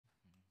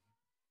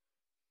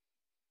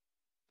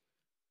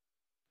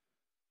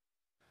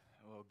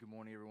Well, good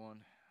morning, everyone.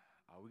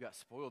 We got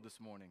spoiled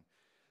this morning.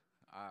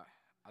 I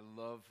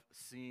love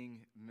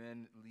seeing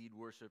men lead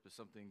worship. There's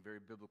something very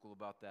biblical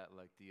about that,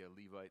 like the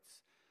Levites.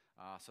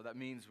 So that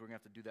means we're gonna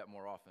have to do that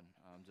more often.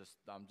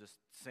 I'm just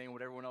saying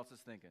what everyone else is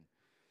thinking.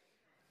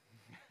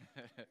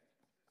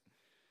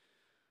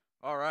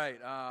 All right.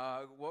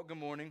 Well, good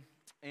morning,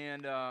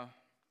 and I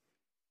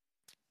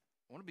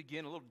want to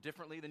begin a little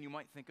differently than you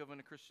might think of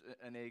in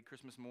a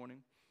Christmas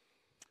morning.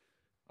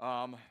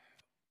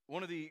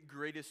 One of the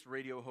greatest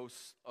radio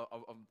hosts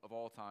of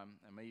all time,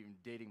 I may even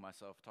dating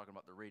myself talking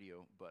about the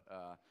radio, but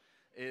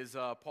is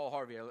Paul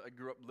Harvey. I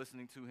grew up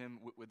listening to him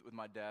with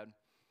my dad.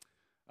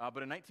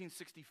 But in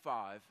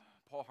 1965,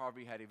 Paul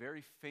Harvey had a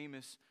very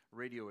famous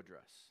radio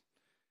address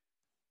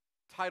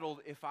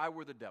titled, "If I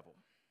Were the Devil."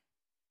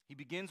 He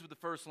begins with the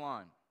first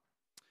line.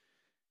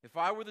 "If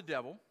I were the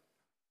devil,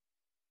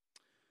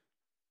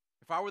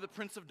 if I were the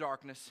prince of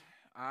darkness,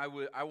 I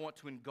want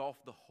to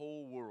engulf the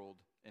whole world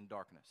in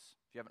darkness."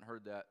 If you haven't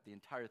heard that, the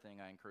entire thing,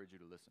 I encourage you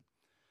to listen.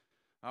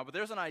 But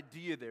there's an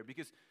idea there,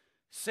 because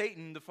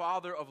Satan, the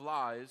father of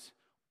lies,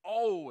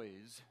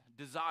 always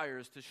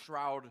desires to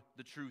shroud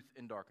the truth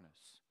in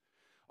darkness.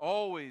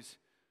 Always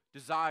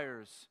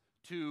desires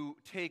to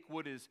take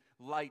what is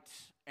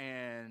light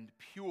and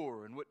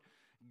pure and what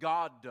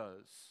God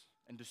does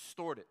and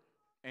distort it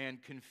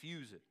and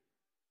confuse it.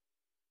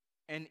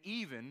 And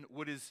even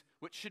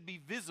what should be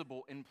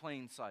visible in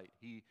plain sight,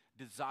 he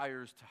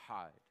desires to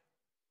hide.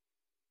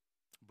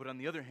 But on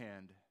the other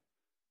hand,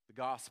 the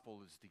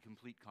gospel is the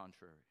complete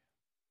contrary.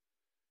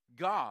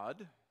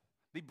 God,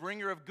 the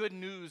bringer of good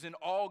news and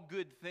all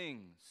good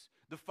things,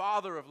 the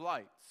Father of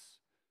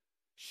lights,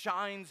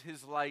 shines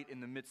his light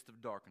in the midst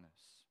of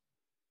darkness.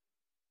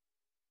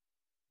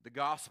 The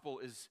gospel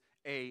is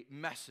a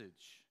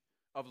message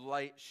of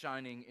light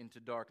shining into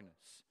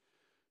darkness.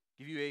 I'll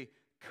give you a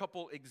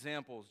couple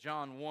examples.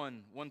 John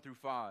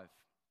 1:1-5.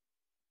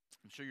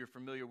 I'm sure you're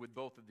familiar with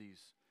both of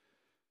these.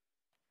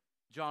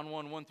 John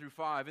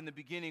 1:1-5, "In the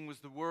beginning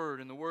was the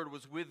Word, and the Word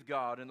was with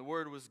God, and the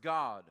Word was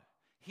God.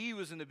 He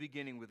was in the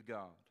beginning with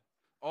God.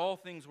 All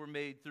things were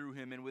made through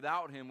him, and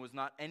without him was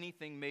not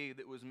anything made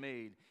that was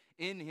made.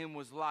 In him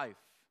was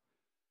life,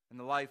 and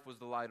the life was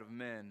the light of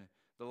men.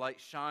 The light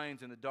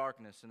shines in the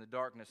darkness, and the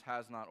darkness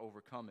has not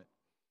overcome it."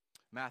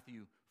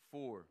 Matthew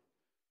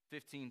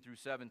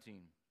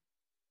 4:15-17.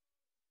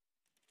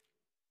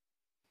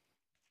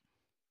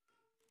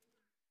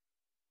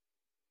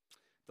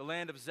 "The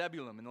land of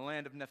Zebulun and the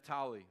land of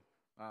Naphtali."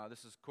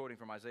 This is quoting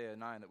from Isaiah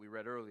 9 that we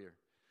read earlier.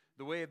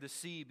 "The way of the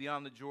sea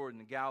beyond the Jordan,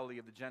 the Galilee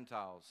of the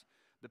Gentiles.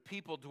 The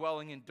people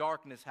dwelling in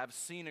darkness have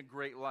seen a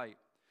great light.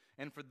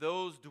 And for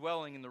those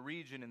dwelling in the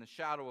region in the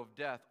shadow of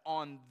death,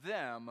 on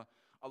them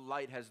a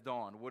light has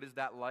dawned." What is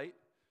that light?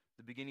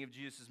 The beginning of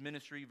Jesus'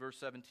 ministry, verse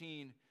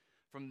 17.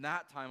 "From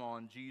that time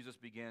on, Jesus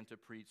began to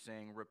preach,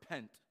 saying,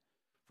 'Repent,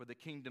 for the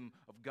kingdom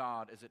of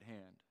God is at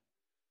hand.'"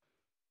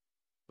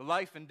 The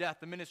life and death,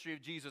 the ministry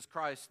of Jesus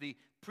Christ, the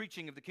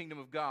preaching of the kingdom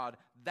of God,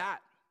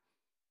 that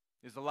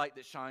is the light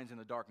that shines in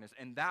the darkness.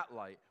 And that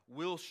light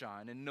will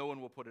shine, and no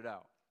one will put it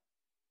out.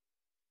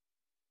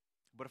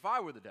 But if I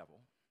were the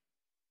devil,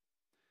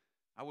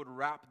 I would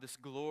wrap this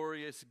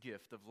glorious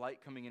gift of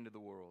light coming into the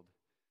world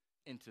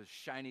into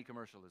shiny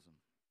commercialism,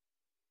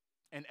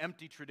 an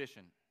empty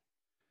tradition.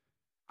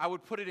 I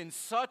would put it in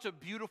such a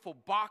beautiful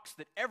box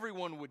that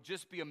everyone would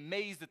just be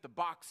amazed at the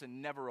box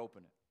and never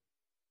open it.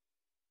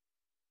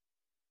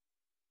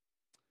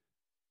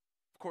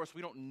 Of course,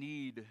 we don't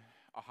need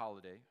a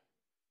holiday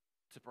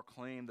to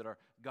proclaim that our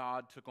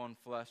God took on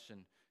flesh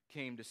and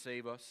came to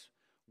save us.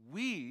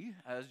 We,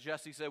 as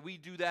Jesse said, we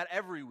do that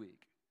every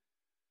week.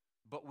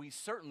 But we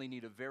certainly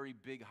need a very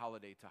big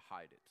holiday to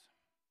hide it.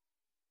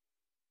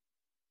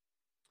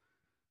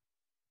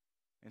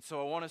 And so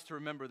I want us to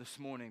remember this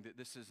morning that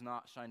this is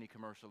not shiny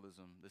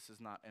commercialism. This is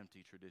not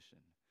empty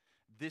tradition.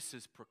 This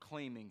is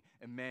proclaiming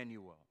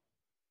Emmanuel,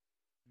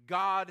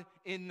 God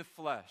in the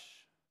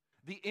flesh,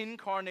 the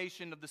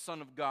incarnation of the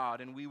Son of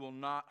God, and we will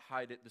not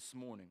hide it this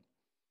morning.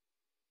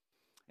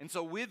 And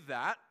so with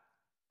that,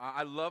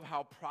 I love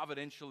how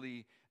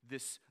providentially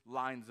this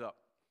lines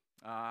up.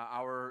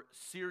 Our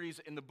series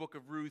in the book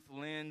of Ruth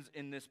lands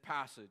in this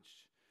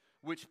passage,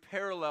 which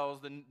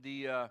parallels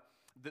the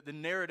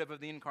narrative of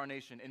the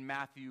incarnation in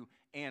Matthew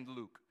and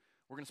Luke.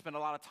 We're going to spend a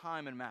lot of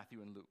time in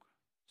Matthew and Luke,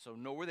 so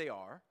know where they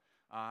are.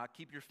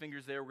 Keep your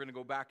fingers there. We're going to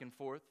go back and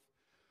forth.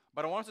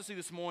 But I want us to see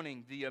this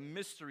morning the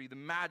mystery, the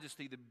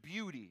majesty, the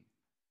beauty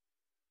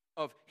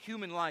of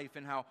human life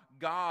and how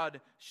God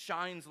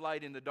shines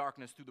light in the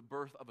darkness through the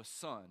birth of a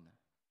son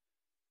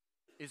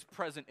is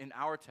present in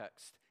our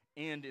text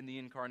and in the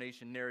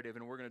incarnation narrative.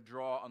 And we're going to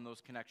draw on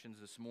those connections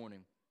this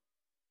morning.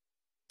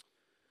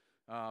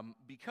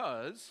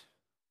 Because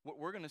what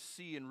we're going to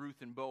see in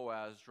Ruth and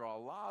Boaz draw a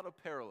lot of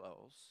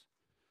parallels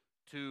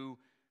to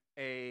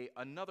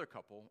another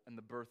couple and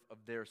the birth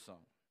of their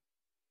son.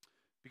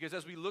 Because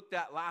as we looked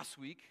at last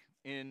week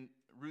in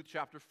Ruth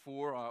chapter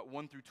 4,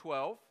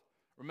 1-12,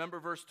 remember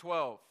verse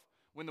 12,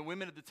 when the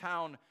women of the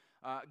town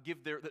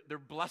give their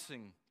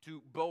blessing to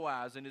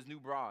Boaz and his new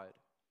bride.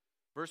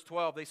 Verse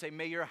 12, they say,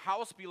 may your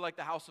house be like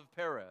the house of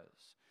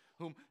Perez,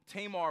 whom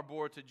Tamar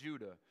bore to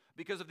Judah,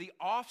 because of the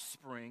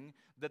offspring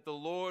that the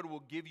Lord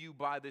will give you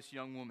by this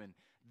young woman.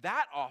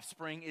 That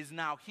offspring is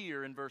now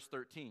here in verse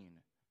 13.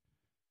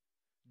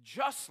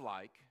 Just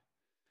like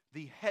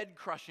the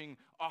head-crushing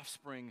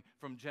offspring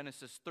from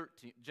Genesis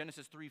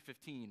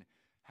 3:15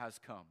 has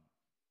come.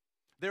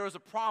 There is a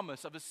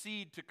promise of a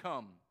seed to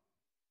come,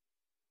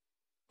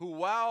 who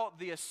while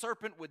the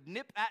serpent would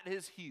nip at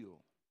his heel,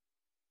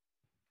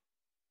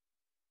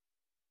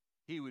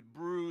 he would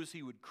bruise,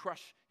 he would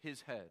crush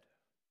his head.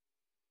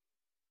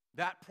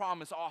 That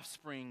promise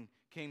offspring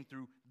came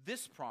through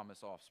this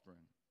promise offspring.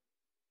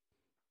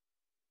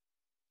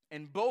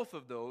 And both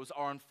of those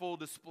are on full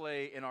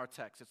display in our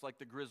text. It's like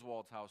the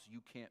Griswold's house. You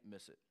can't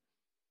miss it.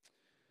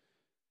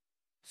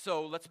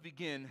 So let's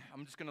begin.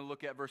 I'm just going to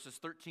look at verses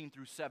 13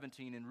 through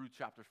 17 in Ruth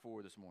chapter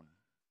 4 this morning.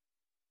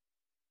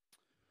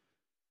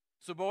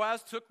 So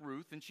Boaz took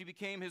Ruth, and she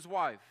became his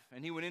wife,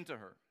 and he went into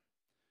her.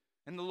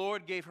 And the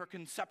Lord gave her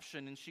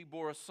conception, and she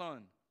bore a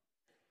son.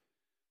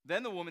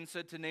 Then the woman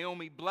said to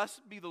Naomi,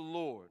 blessed be the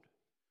Lord,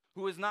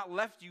 who has not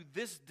left you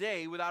this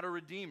day without a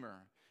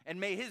redeemer, and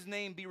may his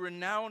name be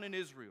renowned in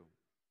Israel.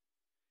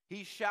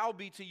 He shall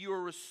be to you a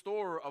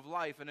restorer of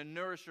life and a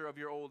nourisher of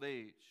your old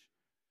age.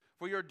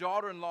 For your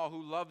daughter-in-law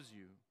who loves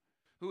you,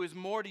 who is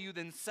more to you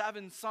than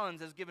 7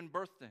 sons, has given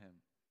birth to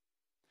him.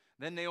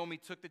 Then Naomi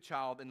took the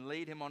child and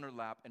laid him on her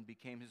lap and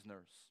became his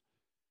nurse.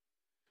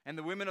 And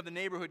the women of the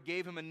neighborhood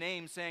gave him a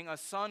name, saying, a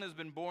son has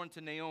been born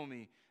to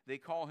Naomi. They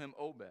call him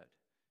Obed.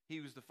 He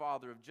was the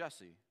father of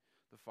Jesse,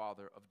 the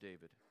father of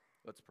David.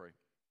 Let's pray.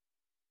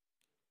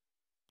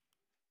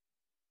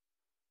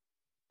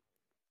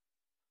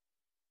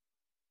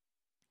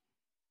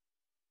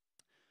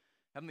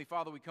 Heavenly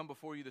Father, we come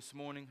before you this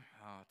morning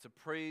to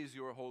praise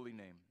your holy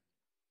name.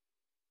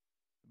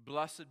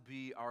 Blessed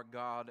be our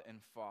God and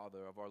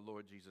Father of our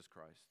Lord Jesus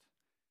Christ.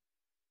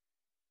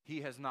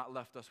 He has not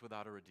left us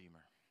without a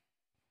Redeemer.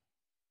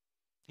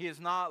 He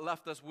has not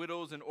left us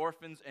widows and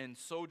orphans and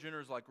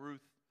sojourners like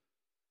Ruth.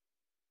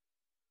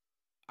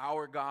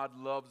 Our God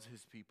loves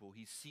his people.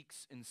 He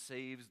seeks and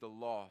saves the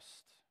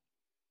lost.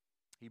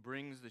 He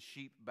brings the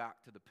sheep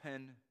back to the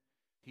pen.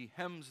 He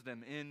hems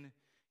them in.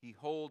 He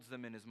holds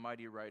them in his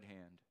mighty right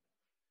hand.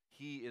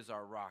 He is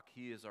our rock.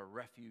 He is our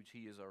refuge.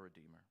 He is our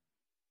Redeemer.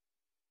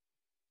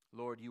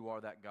 Lord, you are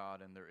that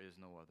God, and there is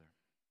no other.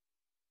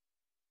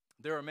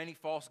 There are many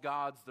false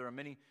gods. There are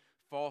many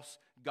false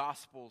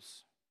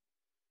gospels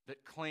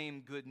that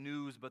claim good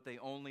news, but they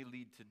only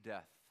lead to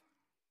death.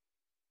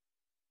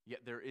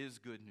 Yet there is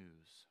good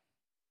news.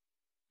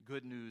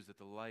 Good news that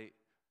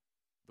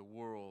the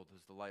world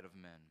is the light of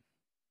men,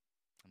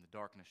 and the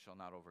darkness shall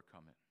not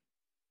overcome it.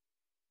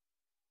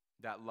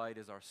 That light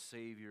is our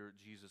Savior,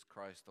 Jesus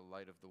Christ, the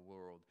light of the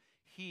world.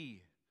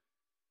 He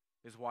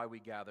is why we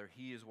gather.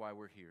 He is why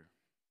we're here.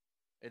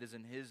 It is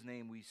in his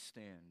name we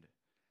stand.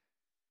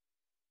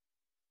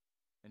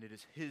 And it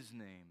is his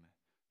name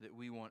that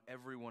we want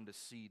everyone to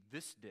see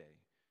this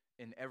day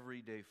and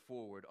every day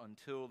forward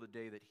until the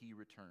day that he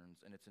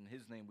returns. And it's in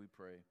his name we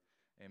pray.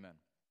 Amen.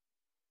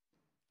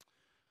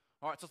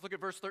 All right, so let's look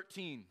at verse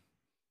 13.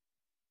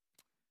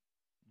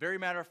 Very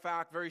matter of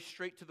fact, very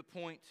straight to the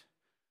point.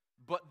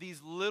 But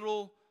these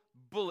little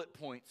bullet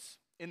points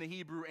in the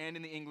Hebrew and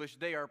in the English,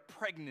 they are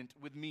pregnant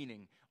with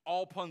meaning.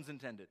 All puns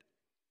intended.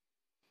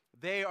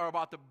 They are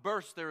about to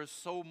burst. There is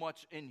so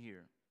much in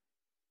here.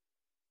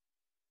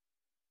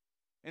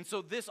 And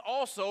so this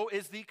also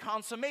is the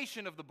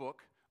consummation of the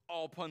book,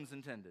 all puns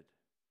intended.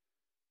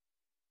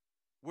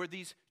 Where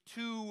these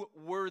two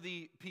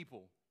worthy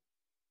people,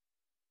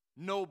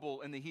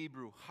 noble in the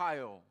Hebrew,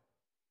 Chayil,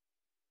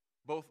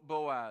 both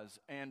Boaz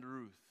and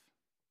Ruth.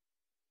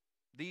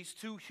 These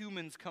two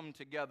humans come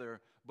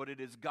together, but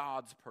it is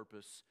God's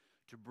purpose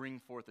to bring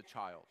forth a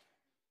child.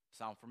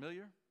 Sound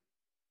familiar?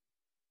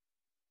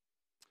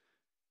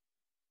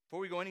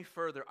 Before we go any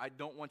further, I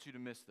don't want you to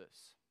miss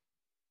this.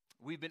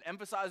 We've been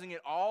emphasizing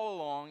it all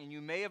along, and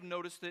you may have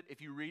noticed it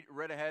if you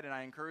read ahead, and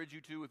I encourage you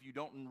to. If you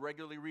don't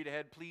regularly read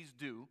ahead, please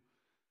do.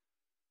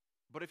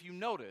 But if you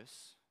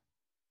notice,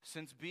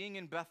 since being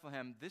in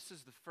Bethlehem, this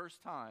is the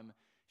first time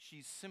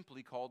she's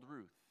simply called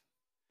Ruth.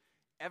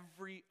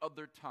 Every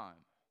other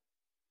time,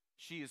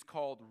 she is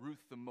called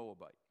Ruth the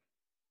Moabite.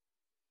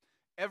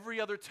 Every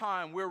other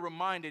time, we're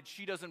reminded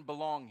she doesn't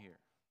belong here.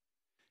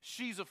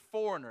 She's a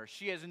foreigner.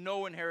 She has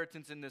no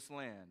inheritance in this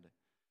land.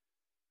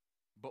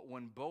 But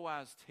when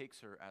Boaz takes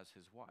her as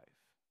his wife,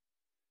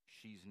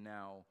 she's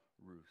now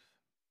Ruth.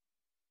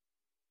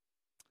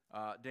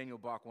 Daniel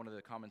Bach, one of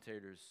the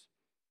commentators,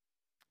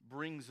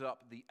 brings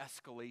up the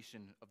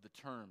escalation of the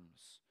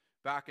terms.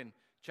 Back in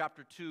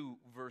chapter 2,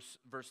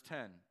 verse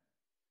 10.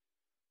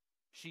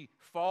 She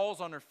falls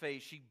on her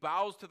face. She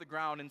bows to the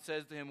ground and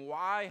says to him,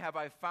 "Why have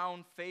I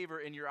found favor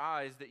in your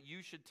eyes that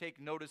you should take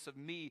notice of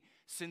me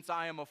since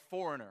I am a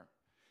foreigner?"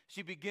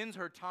 She begins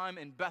her time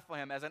in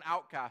Bethlehem as an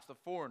outcast, a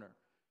foreigner.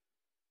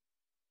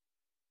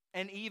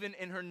 And even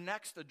in her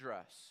next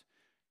address,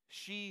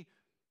 she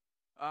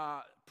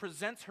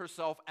presents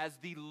herself as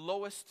the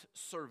lowest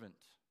servant,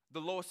 the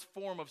lowest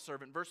form of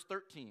servant. Verse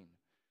 13.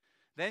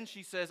 Then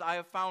she says, I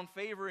have found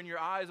favor in your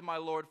eyes, my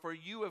Lord, for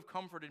you have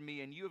comforted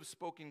me, and you have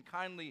spoken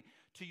kindly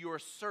to your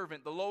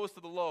servant, the lowest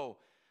of the low,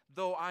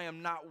 though I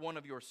am not one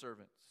of your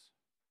servants.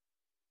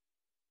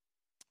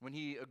 When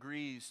he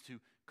agrees to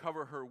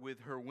cover her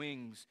with her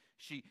wings,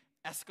 she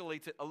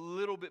escalates it a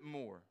little bit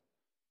more,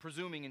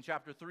 presuming in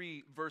chapter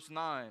 3, verse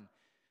 9,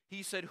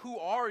 he said, who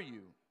are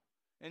you?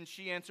 And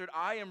she answered,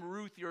 I am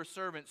Ruth, your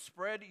servant.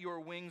 Spread your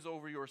wings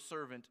over your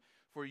servant,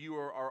 for you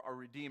are a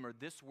redeemer.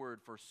 This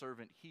word for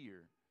servant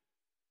here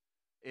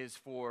is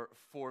for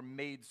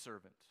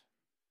maidservant.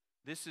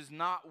 This is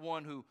not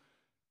one who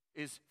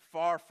is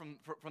far from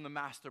the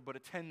master, but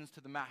attends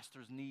to the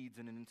master's needs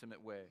in an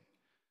intimate way.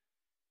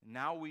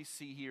 Now we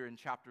see here in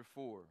chapter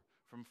 4,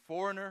 from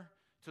foreigner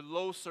to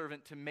low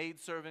servant to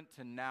maidservant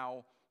to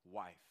now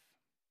wife.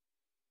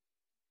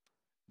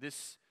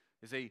 This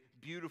is a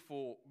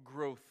beautiful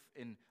growth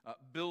in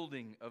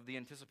building of the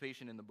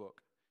anticipation in the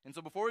book. And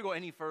so before we go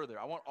any further,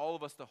 I want all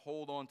of us to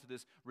hold on to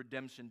this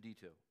redemption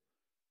detail.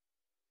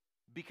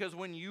 Because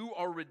when you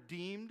are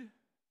redeemed,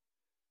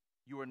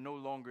 you are no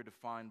longer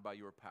defined by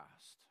your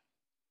past.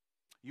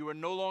 You are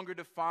no longer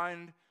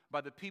defined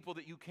by the people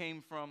that you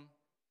came from.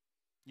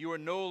 You are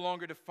no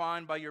longer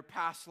defined by your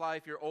past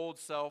life, your old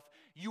self.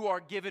 You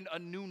are given a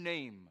new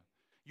name.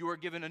 You are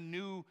given a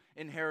new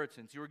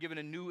inheritance. You are given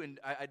a new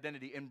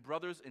identity. And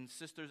brothers and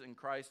sisters in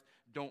Christ,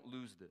 don't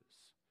lose this.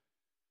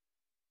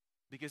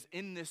 Because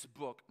in this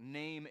book,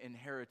 name and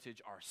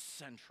heritage are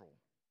central.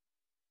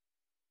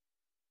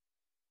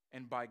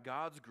 And by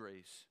God's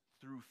grace,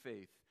 through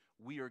faith,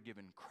 we are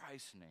given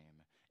Christ's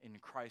name in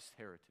Christ's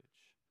heritage.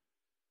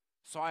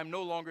 So I am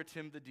no longer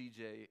Tim the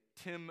DJ,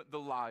 Tim the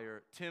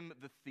liar, Tim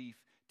the thief,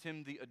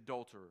 Tim the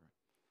adulterer.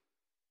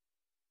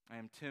 I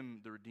am Tim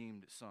the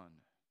redeemed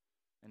son.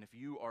 And if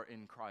you are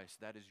in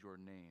Christ, that is your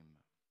name.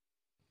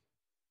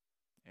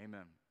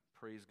 Amen.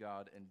 Praise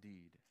God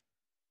indeed.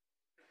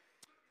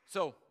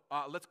 So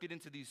let's get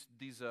into these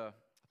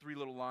three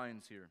little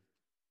lines here.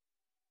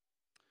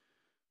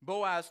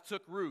 Boaz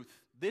took Ruth.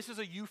 This is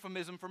a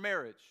euphemism for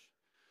marriage.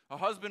 A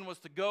husband was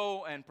to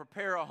go and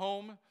prepare a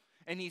home,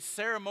 and he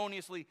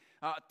ceremoniously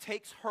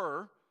takes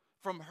her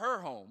from her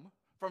home,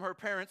 from her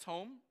parents'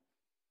 home,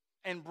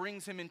 and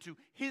brings him into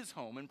his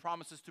home and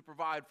promises to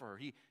provide for her.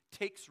 He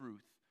takes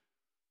Ruth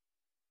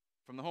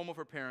from the home of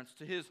her parents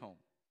to his home.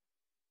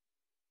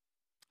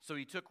 So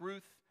he took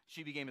Ruth,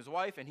 she became his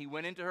wife, and he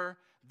went into her.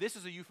 This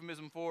is a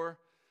euphemism for,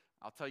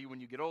 I'll tell you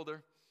when you get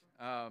older.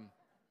 And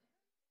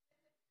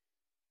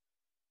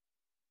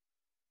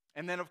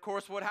then, of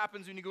course, what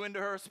happens when you go into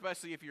her,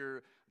 especially if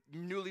you're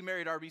newly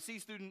married RBC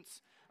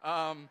students,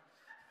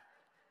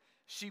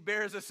 she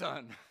bears a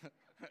son.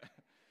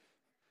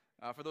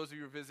 For those of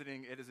you who are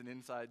visiting, it is an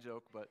inside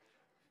joke, but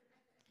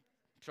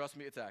trust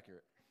me, it's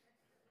accurate.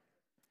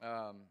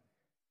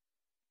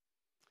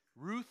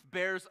 Ruth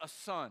bears a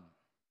son.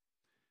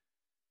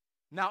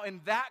 Now,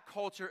 in that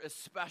culture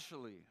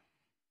especially,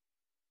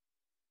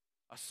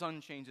 a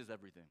son changes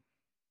everything.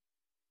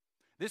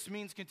 This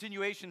means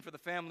continuation for the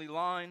family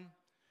line.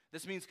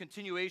 This means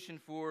continuation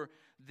for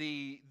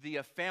the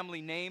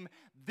family name.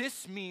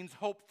 This means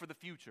hope for the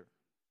future.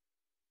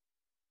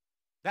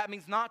 That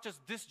means not just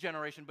this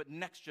generation, but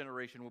next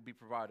generation will be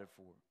provided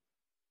for.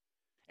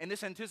 And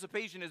this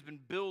anticipation has been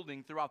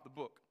building throughout the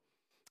book.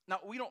 Now,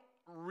 we don't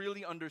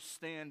really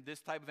understand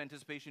this type of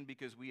anticipation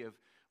because we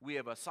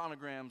have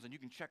sonograms and you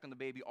can check on the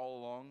baby all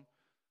along.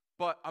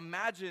 But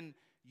imagine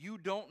you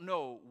don't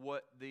know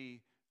what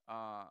the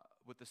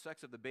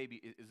sex of the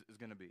baby is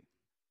going to be.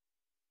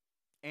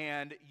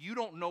 And you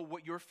don't know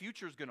what your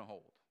future is going to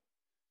hold.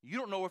 You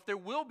don't know if there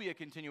will be a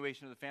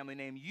continuation of the family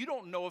name. You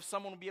don't know if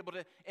someone will be able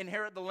to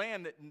inherit the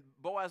land that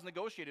Boaz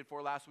negotiated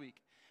for last week.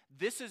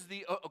 This is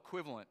the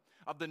equivalent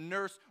of the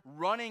nurse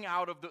running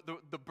out of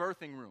the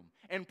birthing room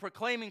and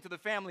proclaiming to the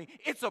family,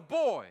 it's a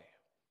boy.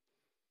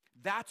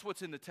 That's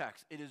what's in the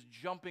text. It is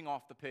jumping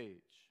off the page.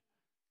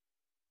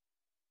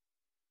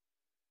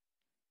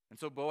 And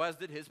so Boaz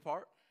did his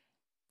part.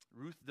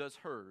 Ruth does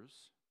hers.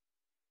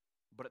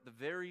 But at the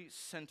very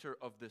center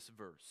of this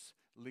verse,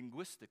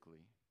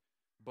 linguistically,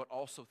 but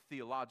also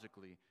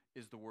theologically,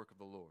 is the work of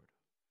the Lord.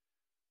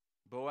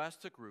 Boaz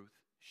took Ruth,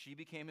 she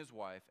became his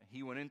wife, and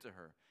he went into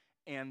her,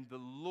 and the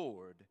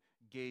Lord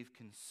gave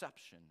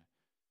conception,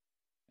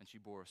 and she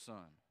bore a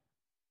son.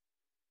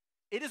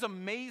 It is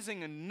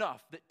amazing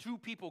enough that two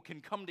people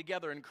can come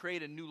together and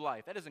create a new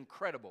life. That is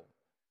incredible.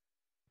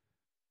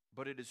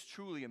 But it is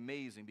truly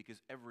amazing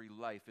because every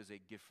life is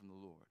a gift from the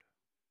Lord.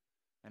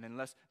 And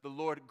unless the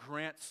Lord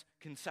grants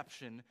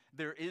conception,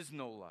 there is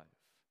no life.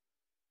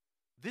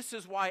 This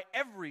is why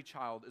every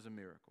child is a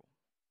miracle.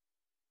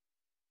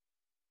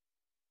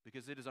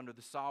 Because it is under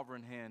the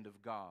sovereign hand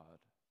of God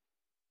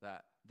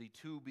that the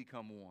two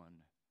become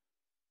one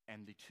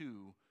and the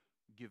two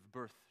give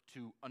birth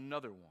to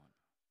another one.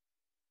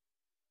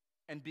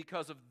 And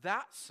because of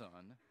that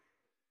son,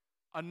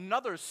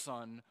 another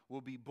son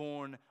will be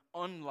born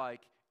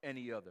unlike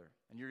any other.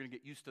 And you're going to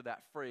get used to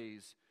that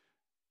phrase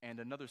and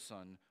another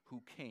son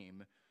who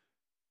came.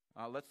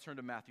 Let's turn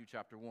to Matthew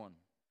chapter 1.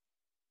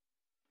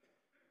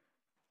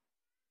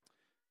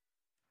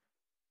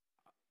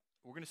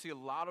 We're going to see a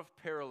lot of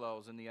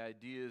parallels in the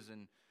ideas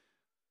in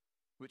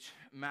which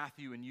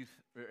Matthew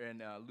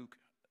and Luke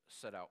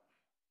set out.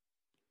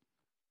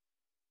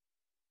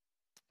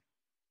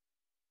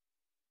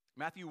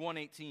 Matthew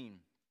 1:18.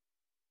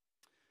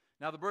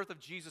 Now the birth of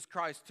Jesus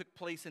Christ took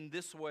place in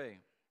this way.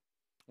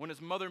 When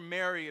his mother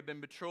Mary had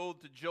been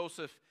betrothed to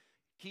Joseph,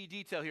 key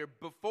detail here,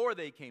 before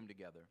they came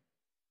together,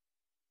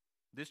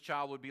 this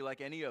child would be like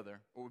any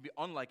other, or would be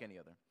unlike any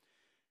other.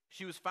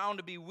 She was found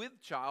to be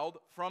with child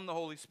from the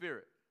Holy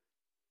Spirit.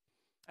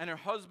 And her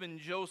husband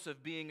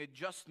Joseph, being a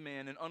just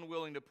man and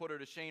unwilling to put her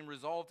to shame,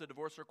 resolved to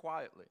divorce her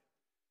quietly.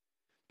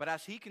 But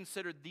as he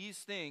considered these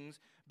things,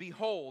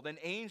 behold, an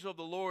angel of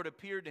the Lord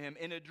appeared to him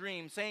in a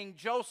dream, saying,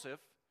 Joseph,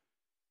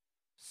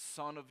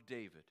 son of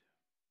David.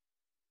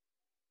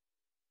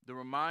 The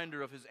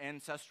reminder of his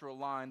ancestral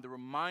line, the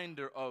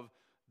reminder of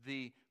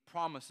the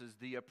promises,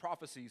 the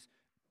prophecies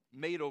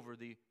made over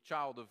the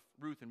child of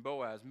Ruth and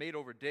Boaz, made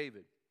over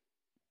David,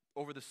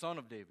 over the son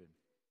of David.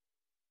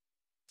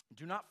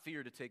 Do not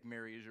fear to take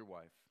Mary as your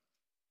wife,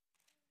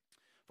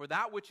 for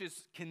that which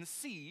is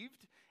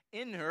conceived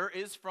in her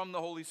is from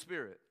the Holy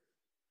Spirit.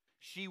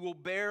 She will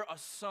bear a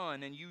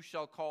son, and you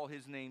shall call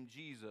his name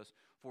Jesus,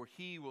 for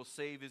he will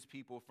save his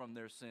people from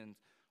their sins.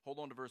 Hold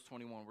on to verse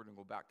 21. We're going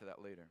to go back to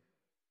that later.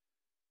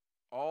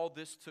 All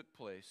this took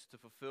place to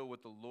fulfill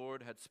what the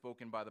Lord had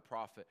spoken by the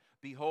prophet.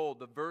 Behold,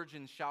 the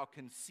virgin shall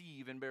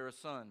conceive and bear a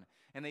son,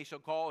 and they shall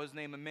call his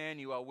name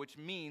Emmanuel, which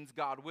means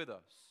God with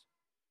us.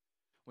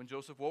 When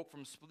Joseph woke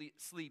from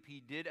sleep, he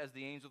did as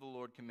the angel of the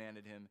Lord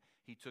commanded him.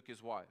 He took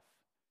his wife,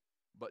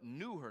 but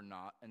knew her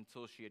not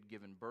until she had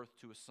given birth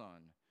to a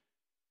son,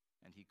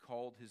 and he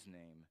called his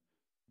name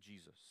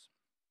Jesus.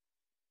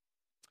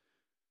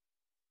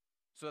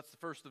 So that's the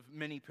first of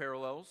many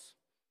parallels.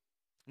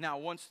 Now,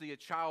 once the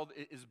child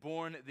is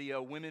born, the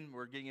women,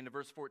 we're getting into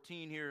verse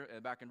 14 here,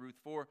 back in Ruth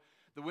 4,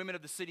 the women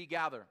of the city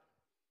gather.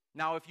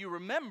 Now, if you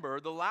remember,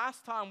 the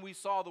last time we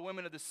saw the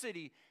women of the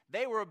city,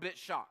 they were a bit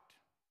shocked.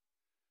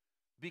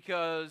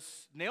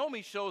 Because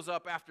Naomi shows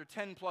up after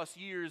 10 plus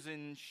years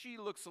and she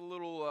looks a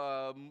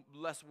little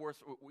less worse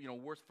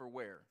for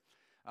wear.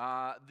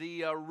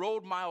 The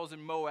road miles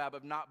in Moab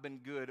have not been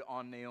good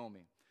on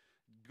Naomi.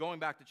 Going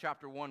back to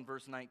chapter 1,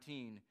 verse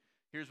 19,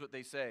 here's what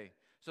they say.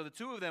 So the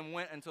two of them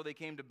went until they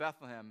came to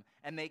Bethlehem.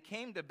 And they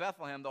came to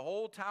Bethlehem. The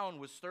whole town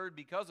was stirred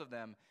because of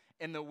them.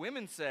 And the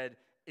women said,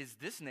 is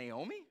this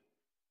Naomi?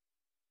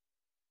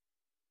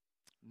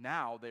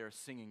 Now they are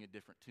singing a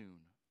different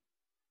tune.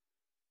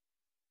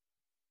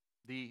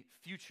 The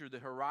future, the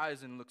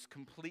horizon looks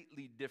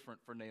completely different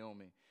for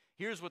Naomi.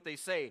 Here's what they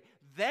say.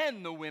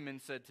 Then the women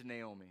said to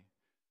Naomi,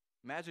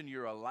 imagine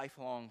you're a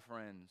lifelong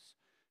friends,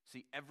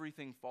 see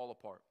everything fall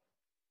apart.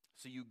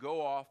 So you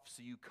go off,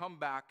 so you come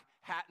back,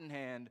 hat in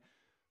hand,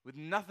 with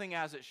nothing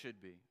as it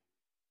should be.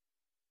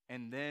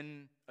 And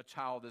then a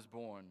child is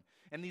born.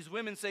 And these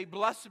women say,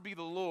 blessed be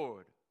the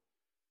Lord,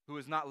 who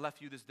has not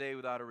left you this day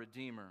without a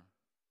redeemer.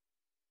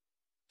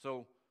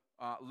 So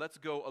let's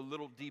go a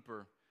little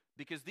deeper.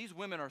 Because these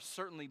women are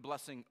certainly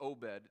blessing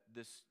Obed,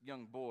 this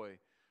young boy.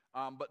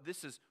 But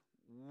this is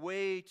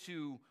way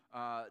too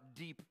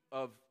deep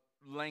of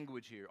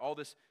language here. All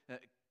this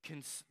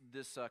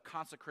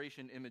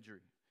consecration imagery.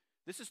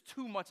 This is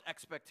too much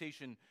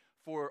expectation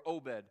for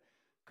Obed.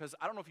 Because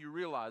I don't know if you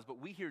realize, but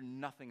we hear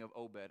nothing of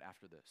Obed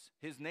after this.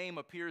 His name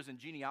appears in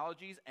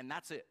genealogies, and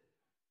that's it.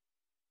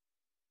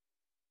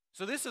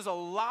 So this is a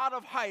lot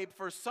of hype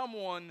for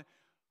someone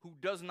who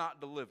does not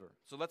deliver.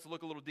 So let's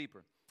look a little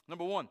deeper.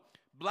 Number one,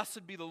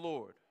 blessed be the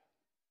Lord.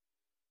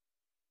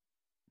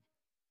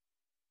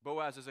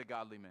 Boaz is a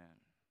godly man.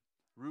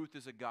 Ruth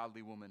is a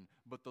godly woman.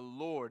 But the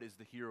Lord is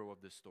the hero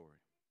of this story.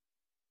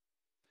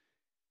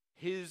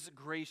 His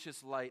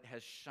gracious light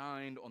has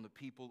shined on the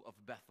people of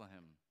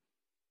Bethlehem.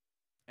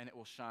 And it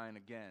will shine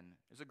again.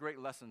 It's a great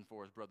lesson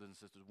for us, brothers and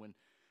sisters.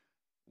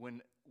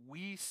 When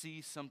we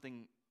see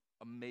something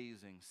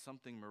amazing,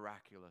 something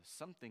miraculous,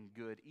 something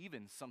good,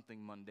 even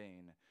something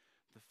mundane,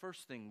 the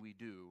first thing we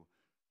do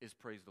is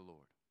praise the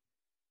Lord.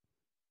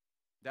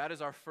 That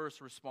is our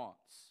first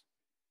response.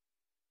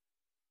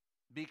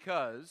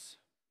 Because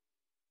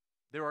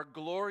there are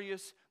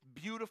glorious,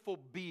 beautiful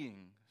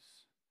beings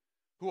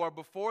who are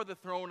before the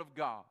throne of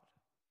God.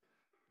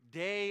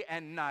 Day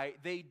and night,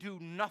 they do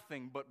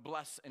nothing but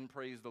bless and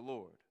praise the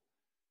Lord.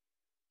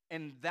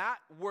 And that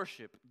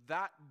worship,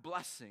 that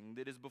blessing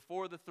that is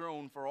before the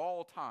throne for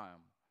all time,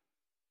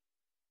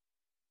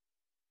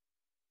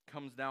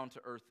 comes down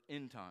to earth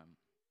in time.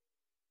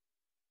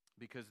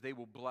 Because they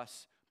will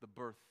bless the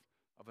birth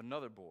of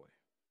another boy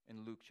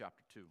in Luke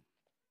chapter 2.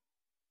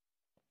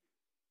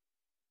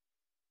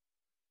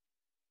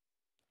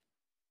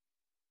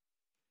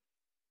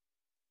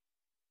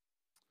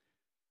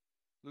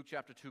 Luke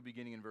chapter 2,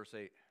 beginning in verse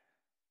 8.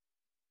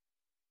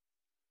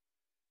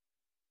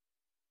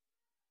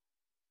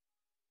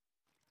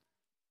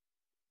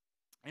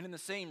 And in the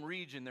same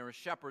region there were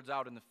shepherds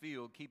out in the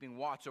field, keeping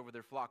watch over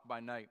their flock by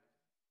night.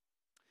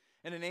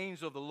 And an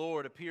angel of the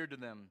Lord appeared to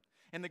them,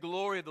 and the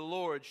glory of the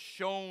Lord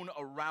shone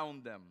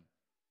around them.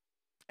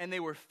 And they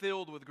were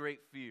filled with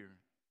great fear.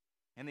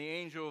 And the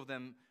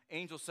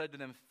angel said to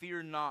them,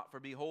 "Fear not, for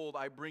behold,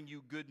 I bring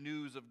you good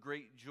news of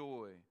great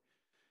joy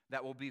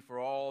that will be for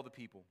all the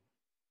people.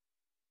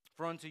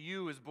 For unto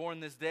you is born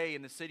this day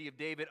in the city of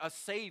David a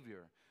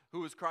Savior,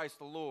 who is Christ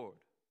the Lord.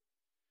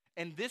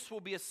 And this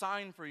will be a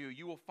sign for you.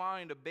 You will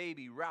find a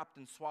baby wrapped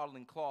in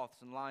swaddling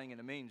cloths and lying in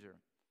a manger."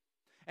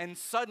 And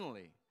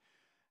suddenly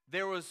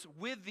there was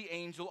with the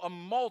angel a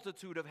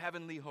multitude of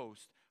heavenly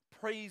hosts,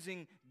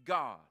 praising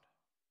God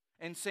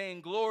and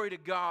saying, "Glory to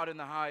God in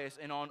the highest,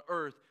 and on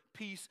earth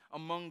peace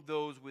among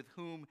those with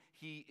whom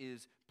he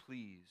is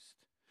pleased."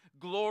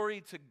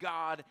 Glory to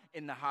God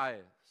in the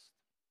highest.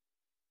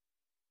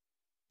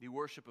 The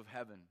worship of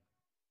heaven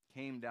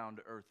came down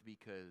to earth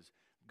because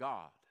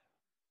God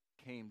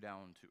came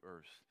down to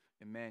earth.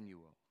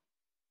 Emmanuel.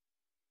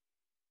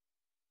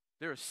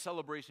 There is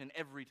celebration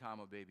every time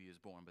a baby is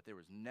born, but there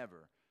was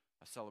never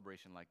a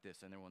celebration like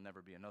this, and there will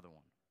never be another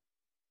one.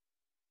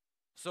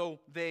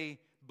 So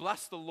they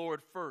bless the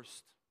Lord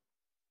first.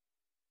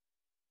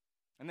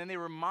 And then they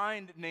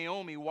remind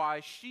Naomi why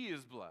she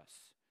is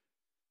blessed.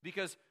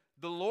 Because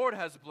the Lord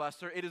has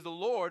blessed her. It is the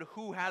Lord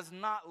who has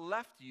not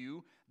left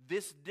you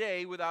this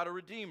day without a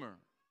redeemer.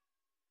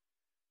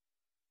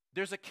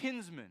 There's a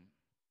kinsman.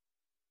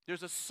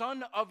 There's a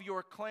son of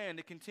your clan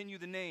to continue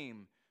the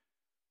name.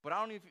 But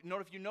I don't know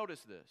if you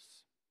notice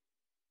this.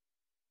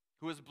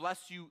 Who has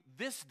blessed you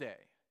this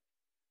day,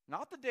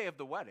 not the day of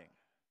the wedding.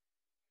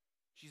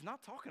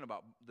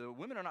 The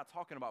women are not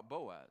talking about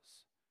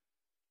Boaz.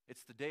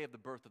 It's the day of the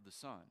birth of the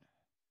son.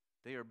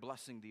 They are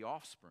blessing the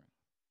offspring.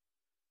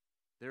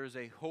 There is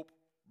a hope.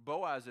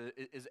 Boaz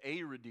is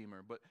a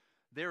redeemer, but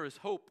there is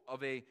hope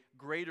of a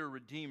greater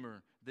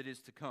redeemer that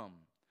is to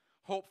come.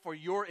 Hope for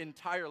your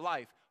entire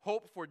life.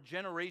 Hope for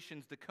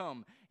generations to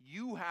come.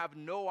 You have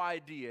no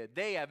idea.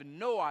 They have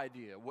no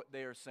idea what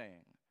they are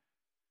saying.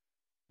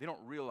 They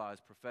don't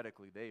realize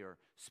prophetically they are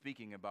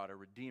speaking about a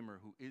redeemer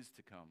who is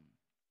to come,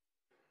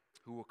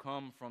 who will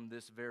come from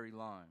this very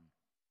line.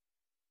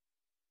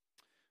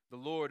 The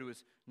Lord who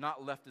has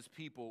not left his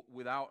people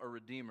without a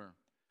redeemer.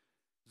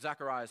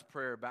 Zechariah's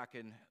prayer back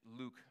in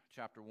Luke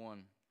chapter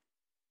 1.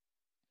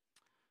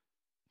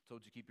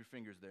 Told you keep your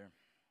fingers there.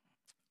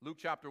 Luke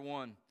chapter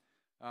 1.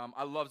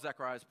 I love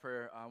Zechariah's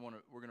prayer.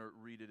 We're going to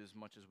read it as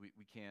much as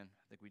we can.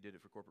 I think we did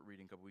it for corporate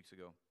reading a couple weeks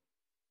ago.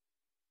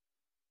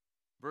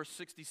 Verse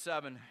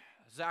 67,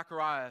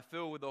 Zechariah,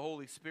 filled with the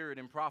Holy Spirit,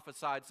 and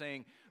prophesied,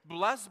 saying,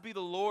 "Blessed be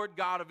the Lord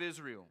God of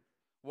Israel."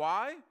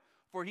 Why?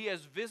 For he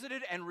has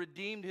visited and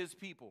redeemed his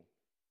people.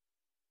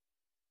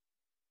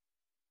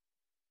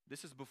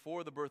 This is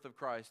before the birth of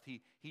Christ.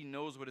 He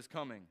knows what is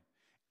coming.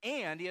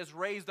 And he has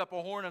raised up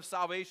a horn of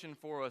salvation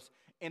for us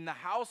in the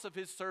house of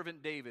his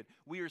servant David.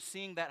 We are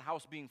seeing that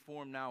house being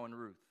formed now in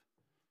Ruth.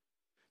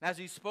 As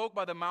he spoke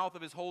by the mouth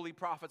of his holy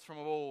prophets from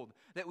of old,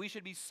 that we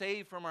should be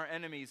saved from our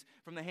enemies,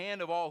 from the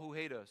hand of all who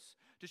hate us,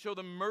 to show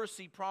the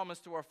mercy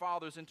promised to our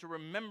fathers, and to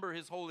remember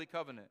his holy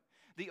covenant,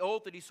 the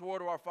oath that he swore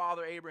to our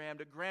father Abraham,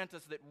 to grant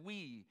us that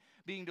we,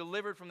 being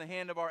delivered from the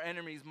hand of our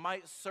enemies,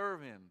 might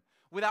serve him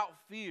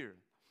without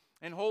fear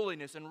and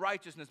holiness and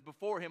righteousness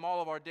before him all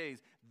of our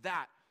days.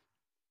 That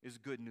is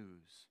good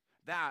news.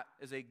 That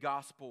is a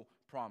gospel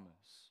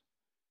promise.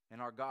 And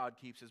our God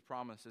keeps his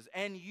promises.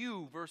 And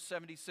you, verse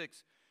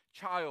 76,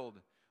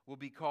 child will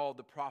be called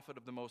the prophet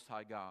of the Most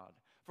High God.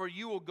 For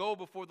you will go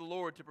before the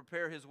Lord to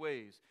prepare his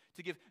ways,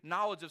 to give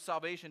knowledge of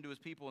salvation to his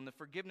people and the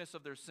forgiveness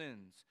of their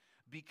sins,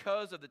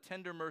 because of the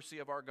tender mercy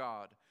of our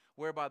God,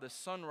 whereby the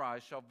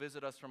sunrise shall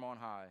visit us from on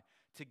high,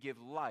 to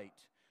give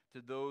light to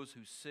those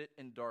who sit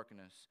in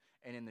darkness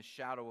and in the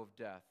shadow of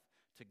death,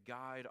 to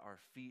guide our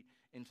feet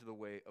into the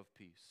way of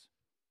peace.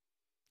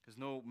 Because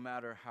no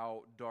matter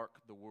how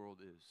dark the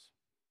world is,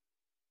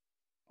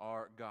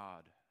 our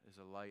God is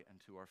a light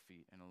unto our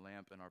feet and a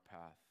lamp in our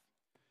path.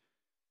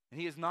 And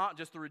he is not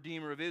just the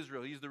Redeemer of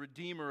Israel. He is the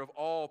Redeemer of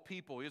all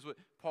people. Here's what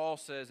Paul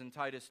says in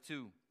Titus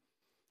 2.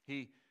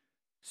 He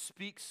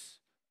speaks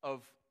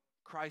of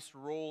Christ's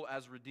role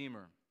as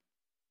Redeemer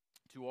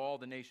to all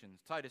the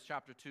nations. Titus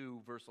chapter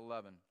 2, verse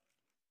 11.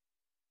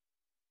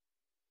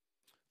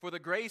 For the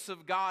grace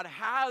of God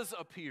has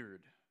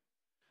appeared,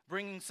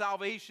 bringing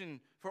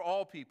salvation for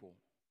all people,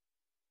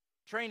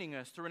 training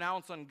us to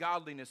renounce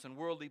ungodliness and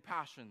worldly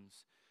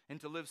passions, and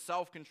to live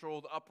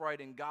self-controlled,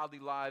 upright, and godly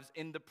lives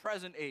in the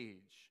present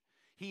age.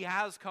 He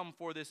has come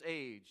for this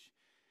age,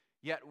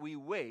 yet we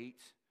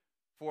wait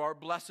for our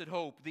blessed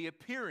hope, the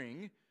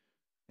appearing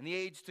in the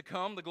age to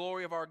come, the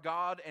glory of our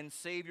God and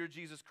Savior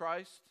Jesus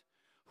Christ,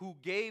 who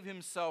gave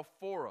himself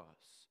for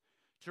us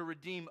to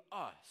redeem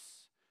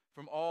us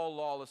from all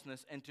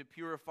lawlessness and to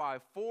purify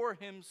for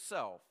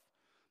himself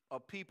a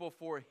people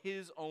for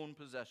his own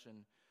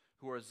possession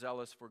who are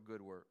zealous for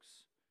good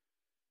works.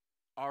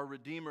 Our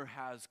Redeemer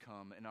has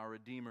come, and our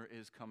Redeemer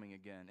is coming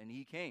again. And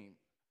he came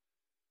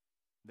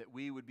that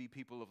we would be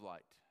people of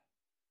light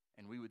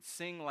And we would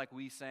sing like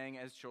we sang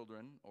as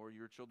children, or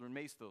your children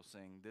may still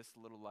sing, "This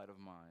little light of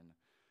mine,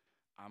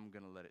 I'm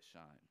going to let it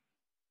shine."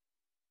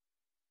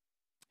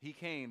 He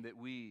came that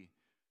we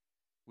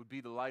would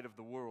be the light of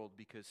the world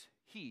because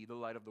he, the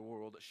light of the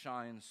world,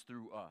 shines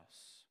through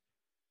us.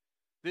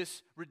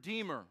 This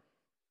Redeemer,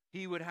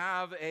 he would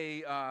have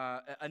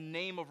a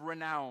name of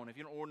renown. If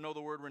you don't know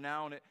the word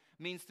renown, it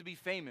means to be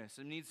famous.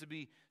 It means to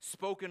be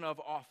spoken of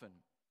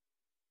often.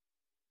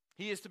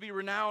 He is to be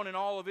renowned in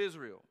all of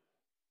Israel.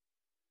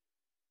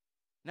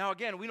 Now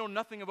again, we know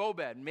nothing of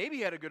Obed. Maybe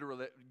he had a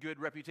good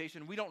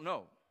reputation. We don't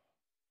know.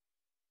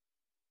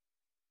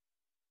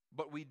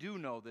 But we do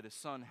know that his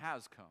son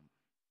has come,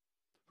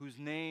 whose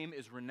name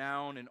is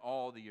renowned in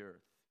all the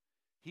earth.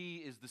 He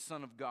is the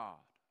Son of God,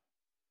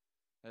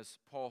 as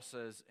Paul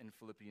says in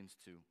Philippians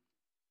 2.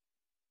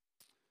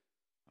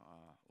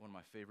 One of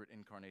my favorite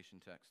incarnation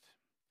texts.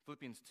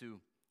 Philippians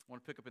 2, I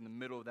want to pick up in the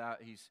middle of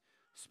that. He's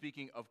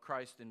speaking of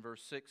Christ in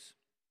verse 6.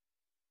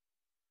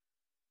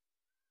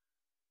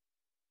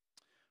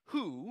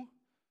 Who,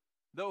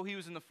 though he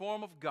was in the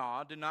form of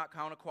God, did not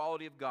count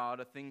equality of God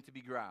a thing to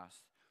be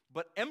grasped,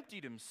 but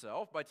emptied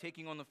himself by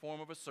taking on the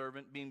form of a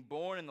servant, being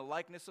born in the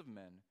likeness of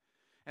men.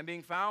 And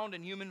being found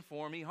in human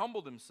form, he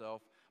humbled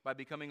himself by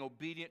becoming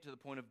obedient to the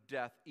point of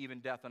death,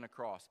 even death on a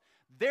cross.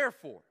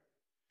 Therefore,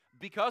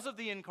 because of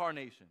the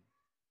incarnation,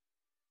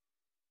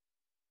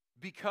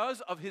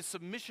 because of his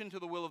submission to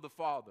the will of the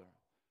Father,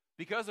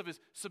 because of his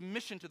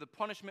submission to the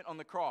punishment on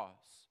the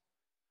cross,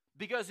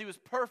 because he was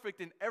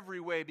perfect in every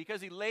way, because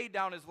he laid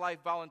down his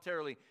life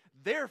voluntarily,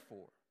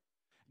 therefore,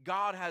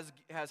 God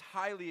has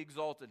highly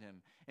exalted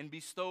him and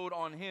bestowed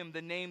on him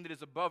the name that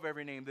is above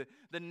every name,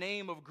 the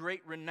name of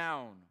great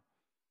renown.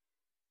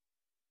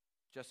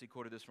 Jesse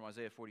quoted this from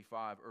Isaiah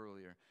 45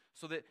 earlier.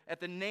 So that at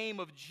the name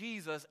of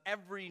Jesus,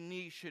 every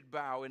knee should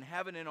bow in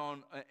heaven and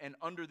on earth and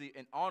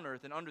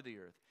under the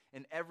earth,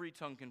 and every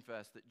tongue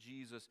confess that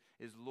Jesus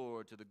is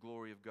Lord to the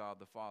glory of God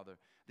the Father.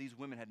 These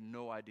women had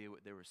no idea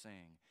what they were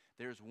saying.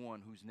 There's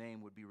one whose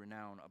name would be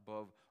renowned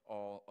above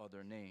all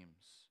other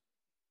names.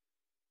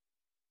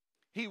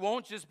 He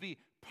won't just be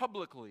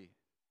publicly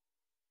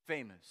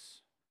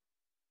famous.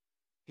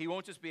 He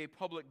won't just be a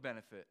public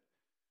benefit.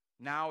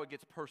 Now it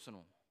gets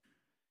personal.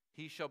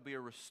 He shall be a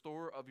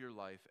restorer of your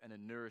life and a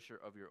nourisher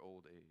of your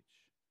old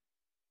age.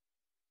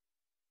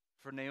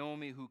 For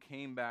Naomi, who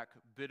came back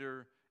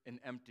bitter and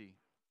empty,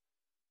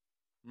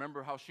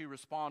 remember how she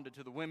responded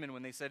to the women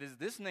when they said, "Is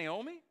this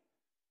Naomi?"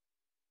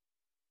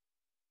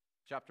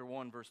 Chapter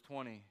 1, verse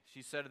 20,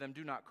 she said to them,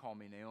 "Do not call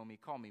me Naomi,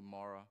 call me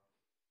Mara.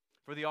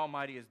 For the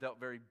Almighty has dealt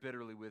very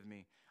bitterly with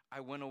me. I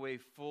went away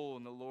full,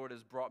 and the Lord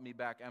has brought me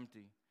back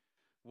empty.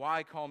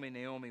 Why call me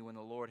Naomi when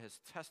the Lord has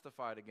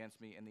testified against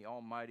me, and the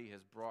Almighty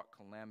has brought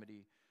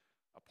calamity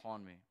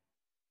upon me?"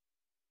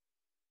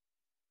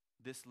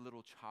 This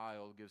little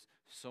child gives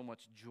so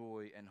much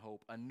joy and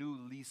hope, a new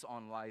lease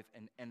on life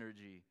and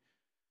energy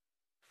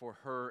for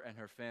her and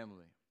her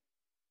family.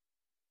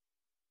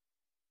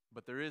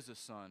 But there is a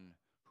son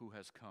who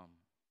has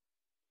come,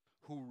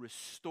 who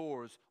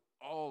restores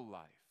all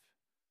life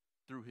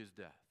through his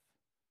death.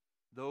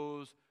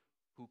 Those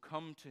who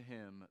come to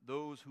him,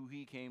 those who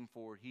he came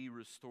for, he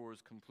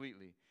restores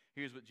completely.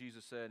 Here's what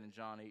Jesus said in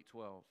John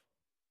 8:12.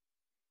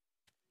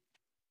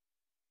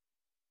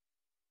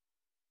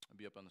 It'll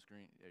be up on the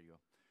screen. There you go.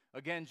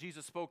 Again,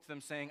 Jesus spoke to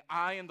them, saying,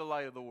 "I am the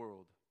light of the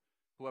world.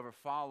 Whoever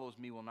follows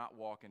me will not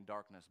walk in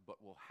darkness,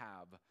 but will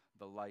have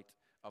the light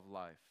of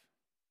life."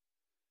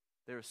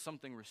 There is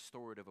something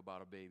restorative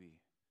about a baby.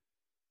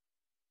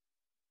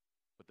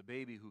 But the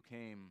baby who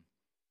came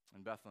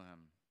in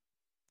Bethlehem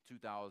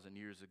 2,000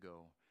 years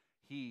ago,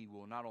 he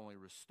will not only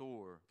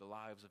restore the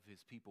lives of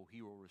his people,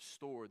 he will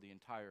restore the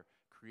entire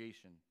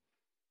creation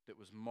that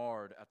was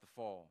marred at the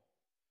fall.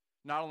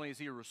 Not only is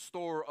he a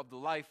restorer of the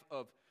life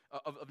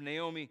of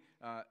Naomi,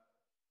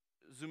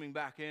 zooming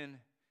back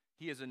in,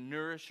 he is a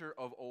nourisher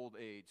of old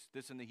age.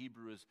 This in the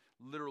Hebrew is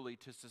literally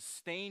to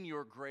sustain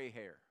your gray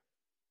hair.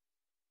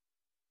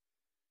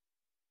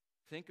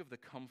 Think of the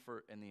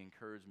comfort and the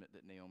encouragement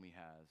that Naomi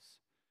has.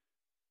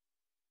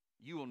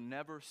 You will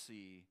never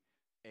see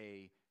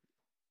a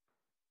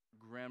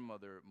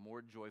grandmother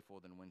more joyful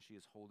than when she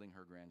is holding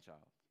her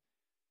grandchild.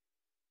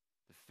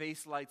 The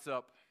face lights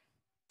up,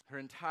 her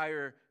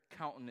entire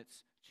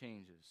countenance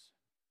changes.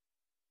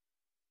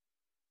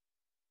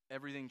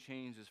 Everything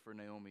changes for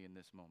Naomi in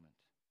this moment.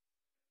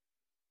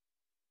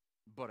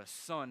 But a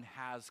son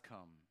has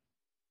come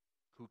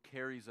who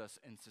carries us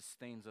and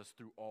sustains us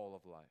through all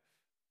of life.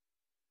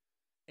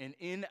 And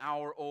in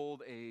our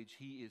old age,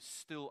 he is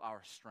still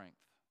our strength.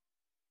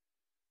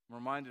 I'm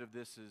reminded of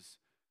this as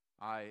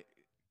I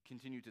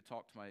continue to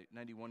talk to my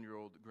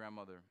 91-year-old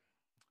grandmother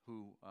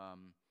who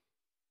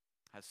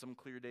has some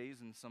clear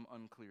days and some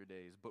unclear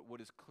days. But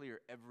what is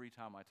clear every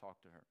time I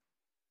talk to her,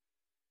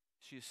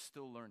 she is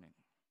still learning.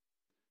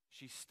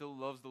 She still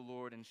loves the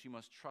Lord, and she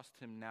must trust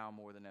him now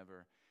more than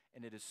ever.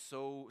 And it is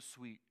so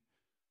sweet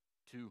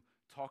to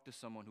talk to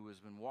someone who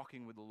has been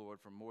walking with the Lord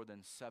for more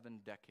than 7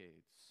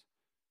 decades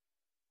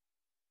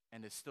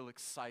and is still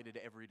excited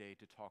every day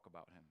to talk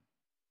about him.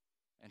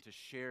 and to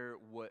share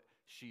what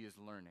she is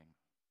learning.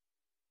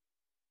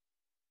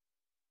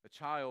 A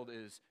child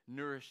is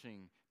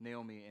nourishing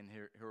Naomi in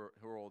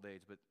her old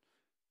age, but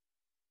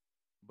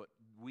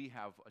we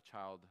have a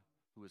child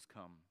who has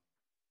come,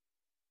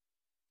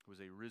 who is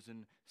a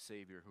risen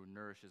Savior who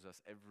nourishes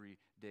us every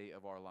day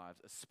of our lives,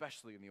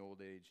 especially in the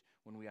old age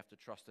when we have to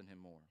trust in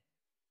him more.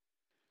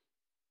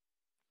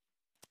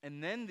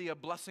 And then the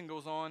blessing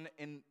goes on,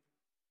 and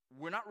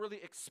we're not really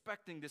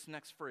expecting this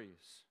next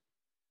phrase.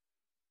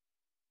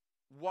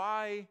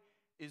 Why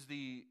is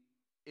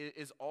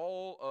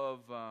all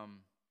of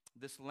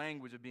this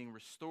language of being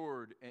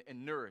restored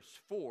and nourished?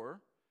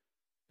 For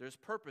there's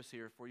purpose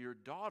here for your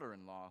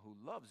daughter-in-law who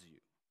loves you,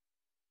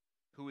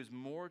 who is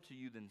more to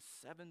you than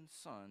 7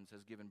 sons,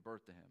 has given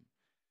birth to him.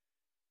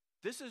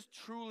 This is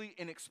truly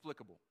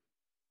inexplicable.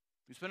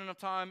 We spend enough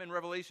time in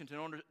Revelation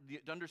to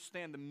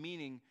understand the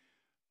meaning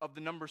of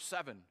the number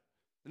 7,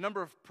 the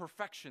number of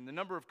perfection, the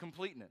number of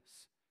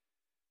completeness.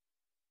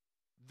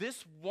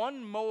 This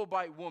one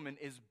Moabite woman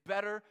is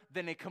better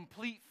than a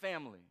complete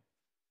family,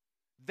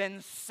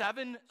 than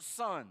 7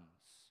 sons,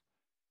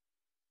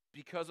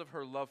 because of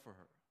her love for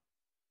her.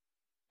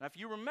 Now, if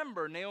you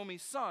remember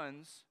Naomi's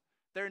sons,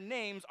 their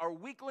names are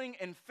Weakling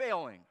and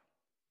Failing.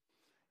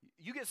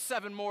 You get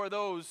 7 more of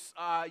those,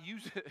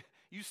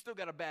 you still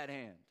got a bad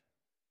hand.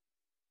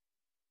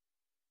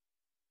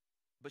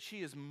 But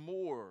she is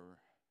more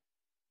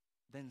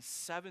than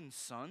 7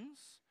 sons?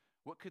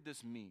 What could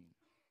this mean?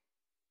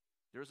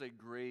 There's a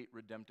great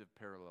redemptive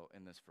parallel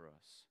in this for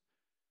us.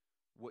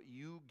 What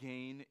you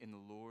gain in the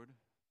Lord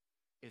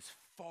is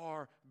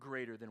far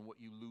greater than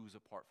what you lose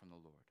apart from the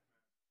Lord.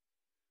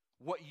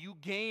 What you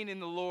gain in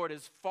the Lord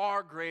is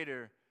far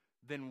greater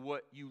than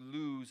what you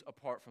lose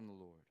apart from the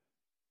Lord.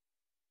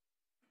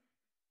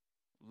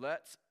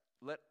 Let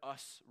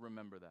us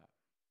remember that.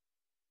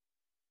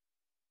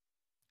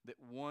 That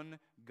one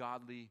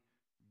godly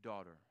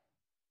daughter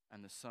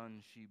and the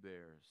son she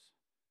bears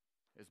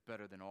is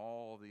better than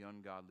all the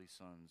ungodly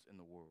sons in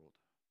the world.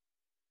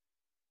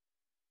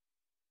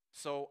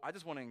 So I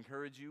just want to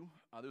encourage you.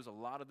 There's a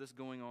lot of this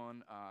going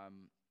on.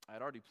 I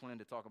had already planned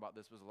to talk about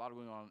this. There's a lot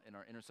going on in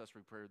our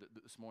intercessory prayer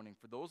this morning.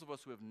 For those of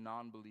us who have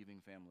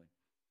non-believing family,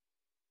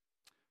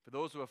 for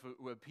those who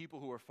have people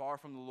who are far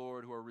from the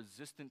Lord, who are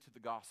resistant to the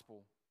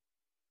gospel,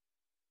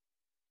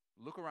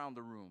 look around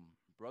the room.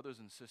 Brothers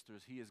and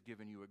sisters, he has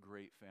given you a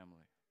great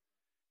family.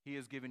 He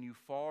has given you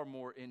far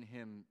more in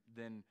him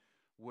than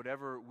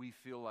whatever we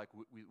feel like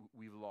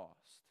we've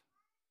lost.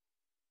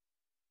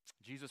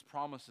 Jesus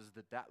promises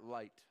that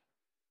light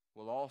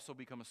will also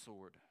become a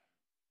sword,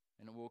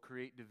 and it will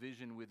create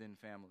division within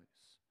families.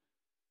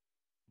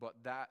 But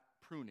that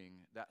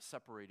pruning, that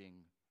separating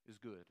is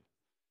good.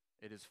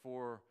 It is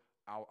for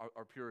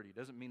our purity. It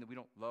doesn't mean that we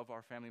don't love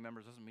our family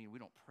members. It doesn't mean we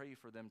don't pray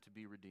for them to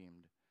be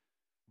redeemed.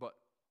 But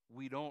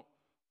we don't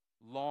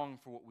long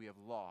for what we have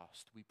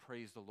lost. We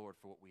praise the Lord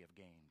for what we have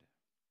gained.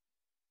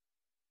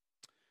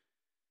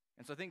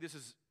 And so I think this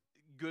is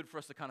good for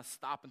us to kind of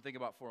stop and think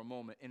about for a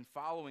moment. In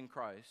following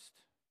Christ,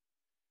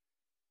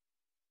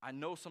 I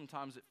know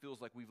sometimes it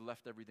feels like we've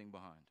left everything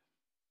behind.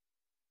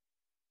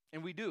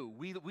 And we do.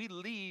 We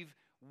leave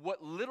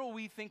what little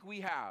we think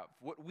we have,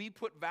 what we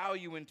put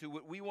value into,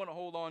 what we want to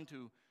hold on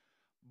to,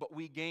 but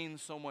we gain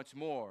so much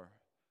more.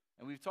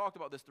 And we've talked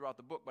about this throughout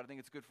the book, but I think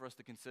it's good for us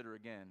to consider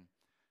again.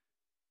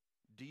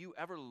 Do you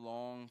ever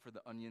long for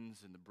the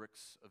onions and the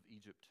bricks of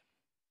Egypt?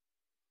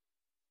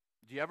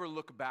 Do you ever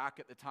look back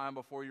at the time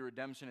before your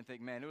redemption and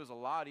think, man, it was a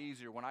lot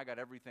easier when I got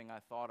everything I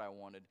thought I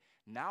wanted.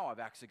 Now I've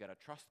actually got to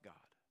trust God.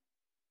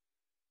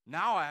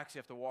 Now I actually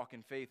have to walk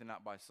in faith and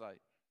not by sight.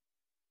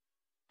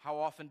 How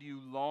often do you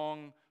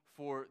long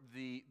for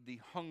the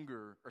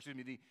hunger, or excuse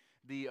me,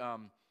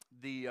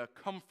 the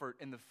comfort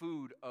in the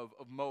food of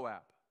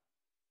Moab?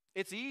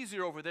 It's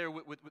easier over there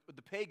with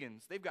the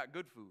pagans. They've got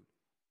good food.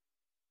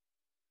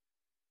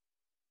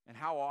 And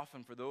how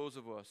often for those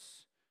of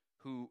us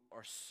who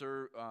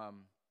serve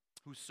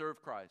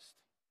Christ,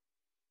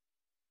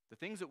 the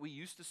things that we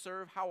used to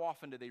serve, how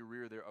often do they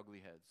rear their ugly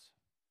heads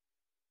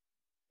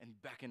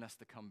and beckon us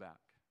to come back?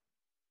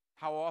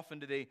 How often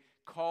do they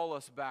call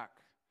us back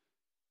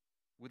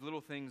with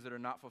little things that are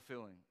not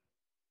fulfilling?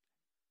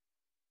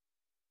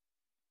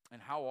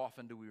 And how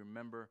often do we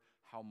remember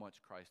how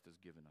much Christ has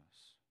given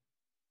us?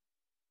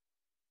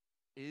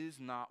 Is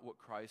not what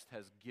Christ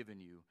has given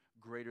you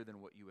greater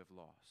than what you have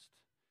lost?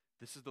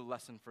 This is the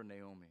lesson for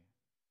Naomi.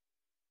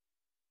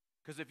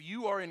 Because if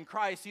you are in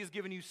Christ, he has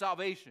given you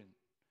salvation.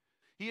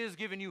 He has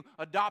given you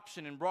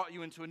adoption and brought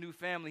you into a new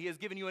family. He has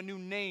given you a new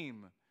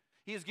name.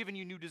 He has given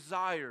you new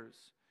desires.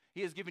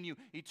 He has given you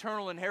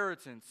eternal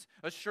inheritance,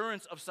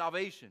 assurance of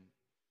salvation.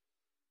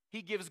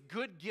 He gives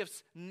good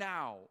gifts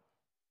now.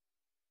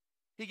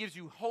 He gives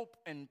you hope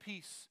and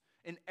peace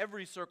in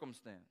every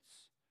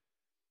circumstance.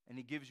 And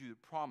he gives you the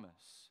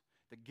promise,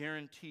 the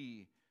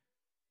guarantee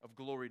of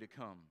glory to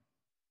come.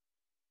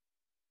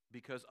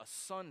 Because a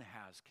son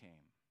has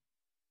came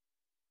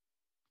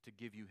to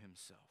give you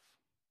himself.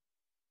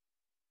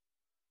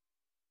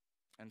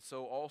 And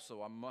so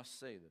also, I must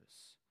say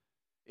this,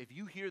 If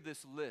you hear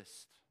this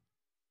list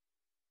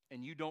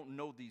and you don't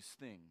know these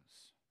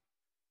things,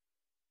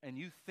 and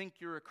you think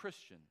you're a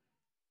Christian,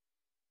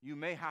 you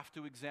may have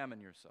to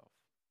examine yourself.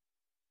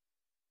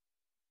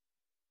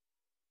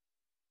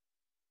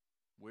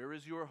 Where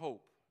is your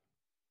hope?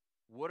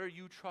 What are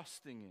you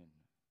trusting in?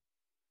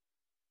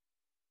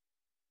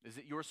 Is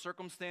it your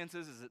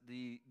circumstances? Is it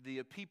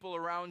the people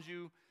around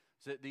you?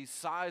 Is it the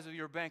size of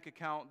your bank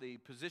account, the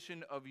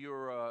position of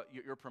your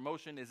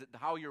promotion? Is it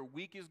how your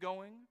week is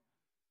going?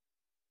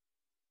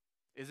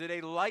 Is it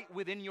a light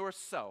within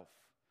yourself?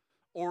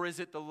 Or is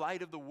it the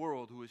light of the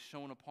world who is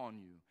shone upon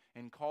you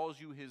and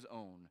calls you his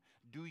own?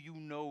 Do you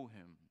know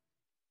him?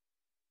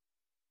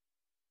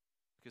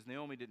 Because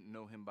Naomi didn't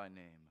know him by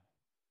name,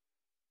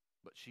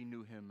 but she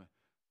knew him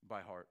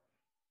by heart.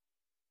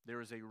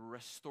 There is a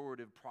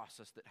restorative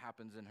process that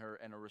happens in her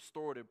and a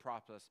restorative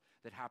process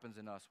that happens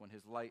in us when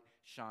his light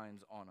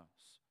shines on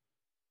us.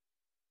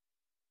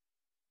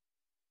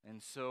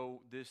 And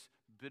so this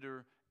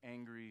bitter,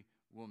 angry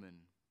woman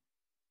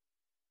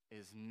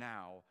is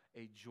now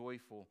a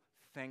joyful,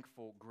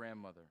 thankful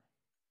grandmother.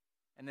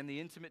 And then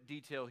the intimate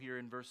detail here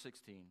in verse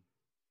 16.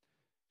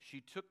 She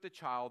took the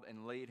child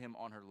and laid him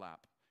on her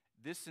lap.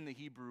 This in the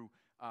Hebrew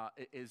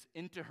is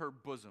into her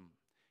bosom.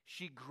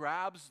 She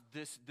grabs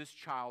this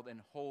child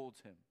and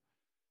holds him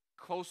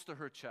close to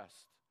her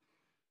chest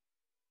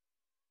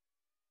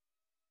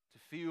to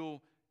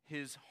feel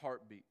his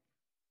heartbeat.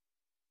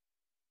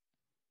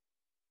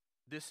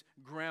 This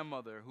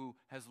grandmother who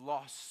has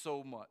lost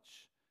so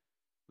much,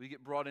 we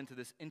get brought into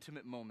this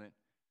intimate moment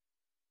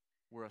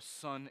where a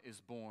son is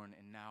born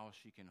and now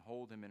she can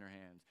hold him in her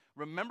hands.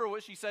 Remember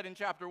what she said in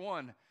chapter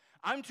 1.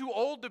 I'm too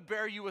old to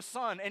bear you a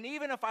son, and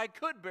even if I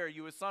could bear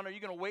you a son, are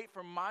you going to wait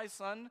for my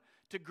son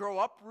to grow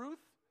up, Ruth?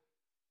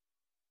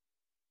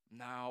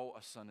 Now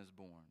a son is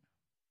born.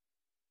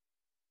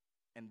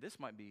 And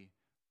this might be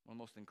one of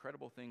the most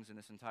incredible things in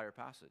this entire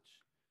passage.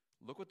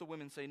 Look what the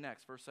women say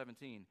next, verse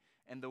 17.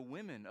 And the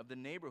women of the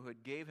neighborhood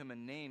gave him a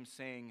name,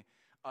 saying,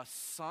 a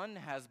son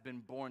has been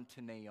born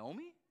to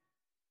Naomi?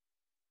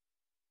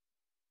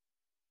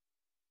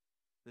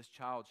 This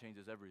child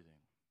changes everything.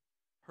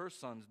 Her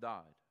sons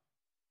died.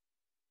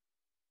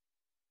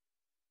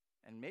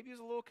 And maybe it was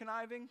a little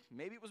conniving,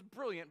 maybe it was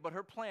brilliant, but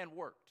her plan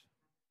worked.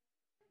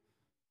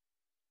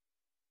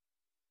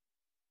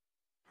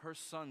 Her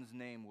son's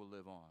name will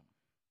live on.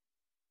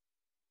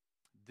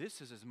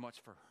 This is as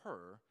much for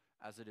her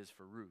as it is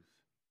for Ruth.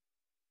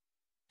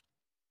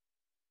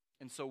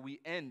 And so we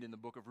end in the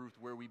book of Ruth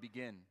where we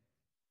begin,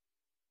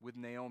 with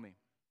Naomi.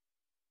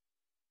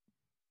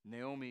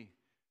 Naomi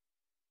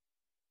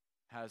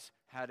has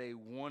had a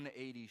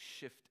 180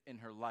 shift in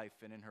her life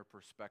and in her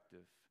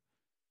perspective.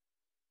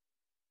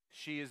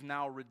 She is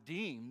now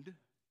redeemed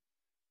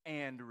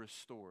and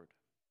restored.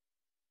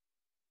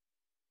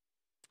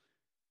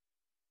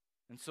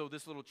 And so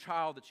this little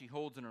child that she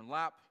holds in her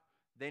lap,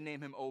 they name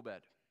him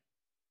Obed.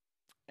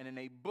 And in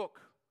a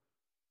book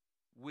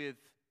with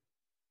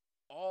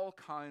all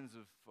kinds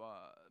of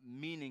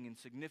meaning and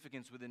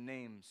significance within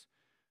names,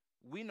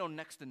 we know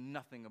next to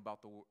nothing about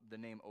the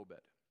name Obed.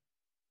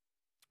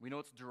 We know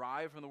it's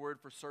derived from the word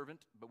for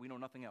servant, but we know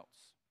nothing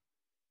else.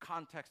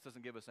 Context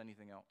doesn't give us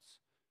anything else.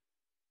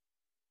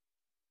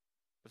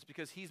 It's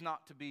because he's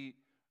not to be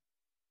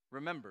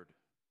remembered.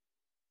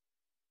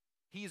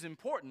 He's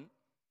important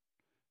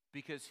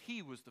because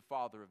he was the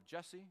father of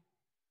Jesse,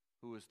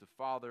 who was the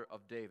father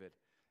of David.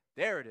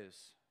 There it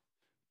is.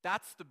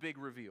 That's the big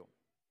reveal.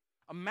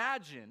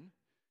 Imagine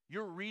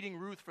you're reading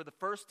Ruth for the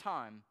first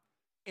time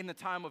in the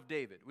time of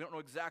David. We don't know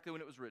exactly when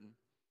it was written.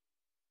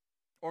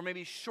 Or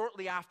maybe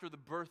shortly after the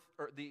birth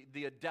or the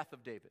death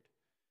of David.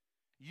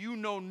 You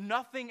know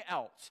nothing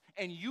else,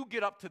 and you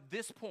get up to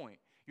this point.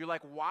 You're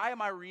like, why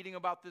am I reading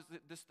about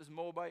this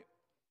Moabite?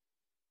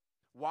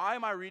 Why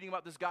am I reading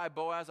about this guy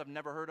Boaz I've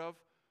never heard of?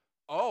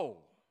 Oh,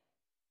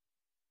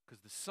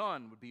 because the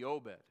son would be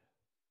Obed,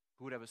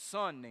 who would have a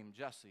son named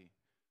Jesse,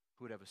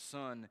 who would have a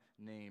son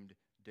named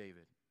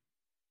David.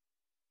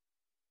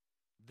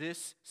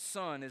 This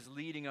son is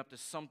leading up to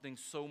something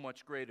so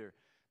much greater.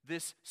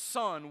 This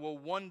son will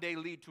one day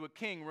lead to a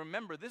king.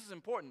 Remember, this is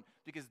important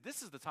because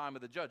this is the time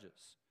of the judges.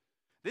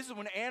 This is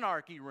when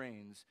anarchy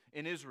reigns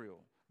in Israel.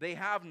 They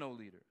have no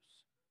leaders.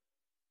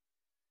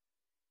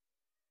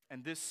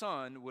 And this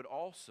son would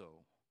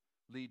also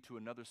lead to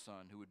another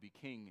son who would be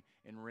king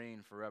and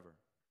reign forever.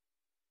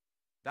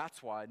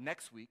 That's why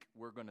next week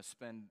we're going to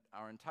spend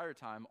our entire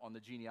time on the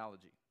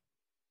genealogy.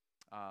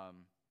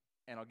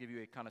 And I'll give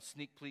you a kind of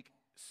sneak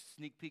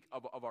peek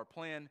of our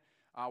plan.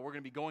 We're going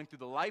to be going through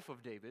the life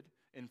of David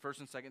in 1st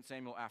and 2nd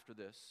Samuel after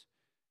this.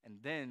 And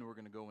then we're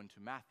going to go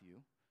into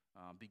Matthew,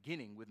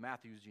 beginning with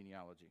Matthew's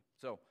genealogy.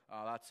 So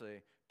that's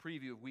a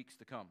preview of weeks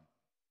to come.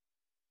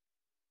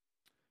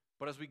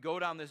 But as we go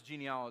down this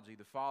genealogy,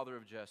 the father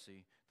of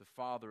Jesse, the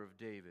father of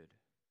David,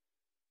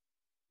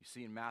 you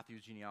see in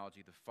Matthew's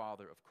genealogy the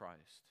father of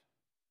Christ.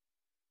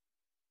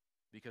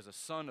 Because a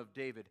son of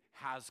David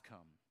has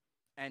come,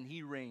 and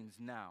he reigns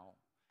now.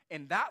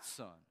 And that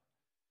son,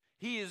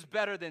 He is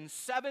better than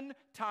 7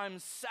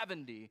 times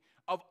 70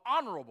 of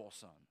honorable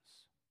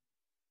sons.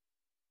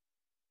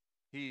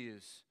 He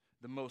is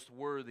the most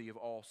worthy of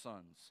all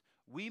sons.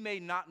 We may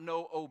not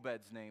know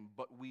Obed's name,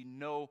 but we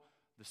know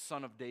the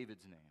son of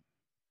David's name.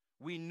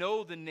 We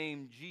know the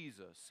name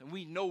Jesus, and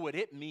we know what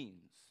it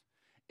means.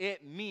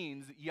 It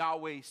means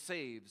Yahweh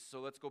saves. So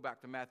let's go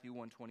back to Matthew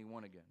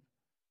 1:21 again.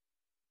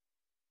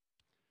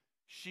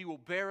 She will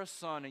bear a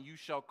son, and you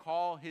shall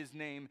call his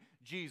name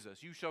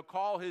Jesus. You shall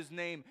call his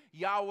name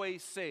Yahweh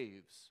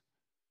saves,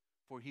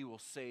 for he will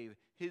save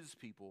his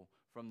people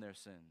from their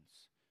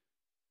sins.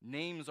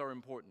 Names are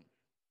important.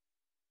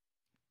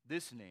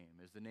 This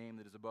name is the name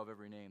that is above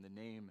every name, the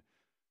name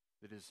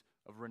that is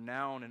of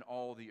renown in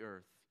all the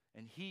earth.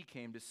 And he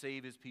came to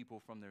save his people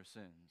from their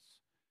sins.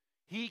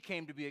 He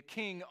came to be a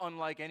king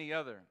unlike any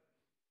other.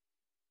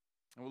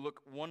 And we'll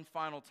look one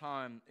final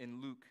time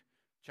in Luke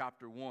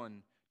chapter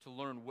 1 to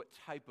learn what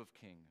type of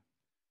king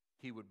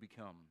he would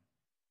become.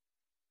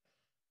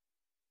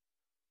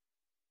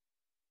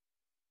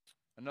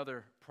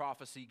 Another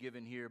prophecy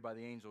given here by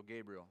the angel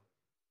Gabriel.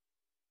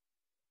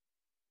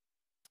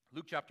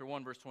 Luke chapter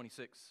 1, verse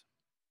 26.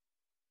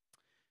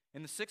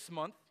 In the 6th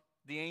month,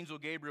 the angel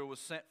Gabriel was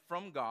sent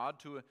from God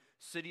to a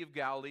city of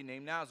Galilee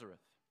named Nazareth,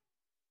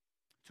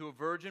 to a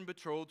virgin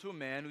betrothed to a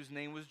man whose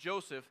name was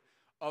Joseph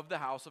of the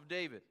house of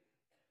David.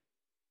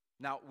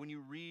 Now, when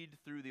you read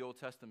through the Old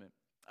Testament,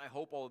 I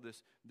hope all of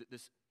this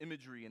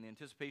imagery and the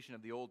anticipation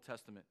of the Old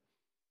Testament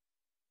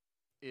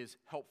is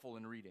helpful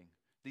in reading.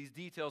 These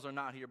details are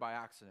not here by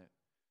accident.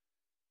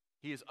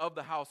 He is of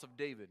the house of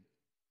David,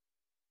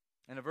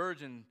 and a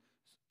virgin's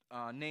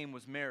name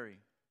was Mary.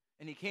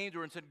 And he came to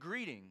her and said,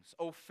 "Greetings,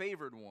 O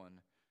favored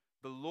one,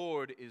 the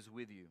Lord is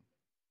with you."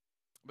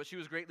 But she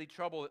was greatly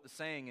troubled at the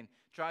saying and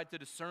tried to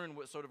discern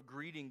what sort of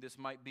greeting this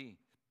might be.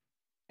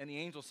 And the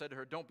angel said to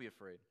her, "Don't be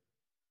afraid,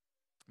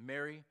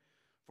 Mary,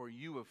 for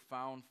you have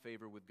found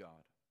favor with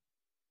God.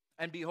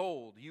 And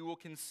behold, you will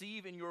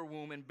conceive in your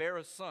womb and bear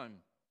a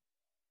son,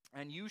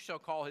 and you shall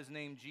call his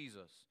name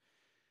Jesus."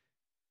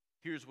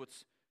 Here's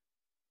what's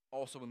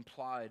also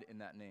implied in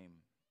that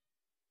name.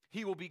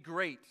 "He will be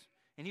great,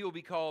 and he will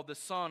be called the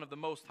Son of the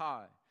Most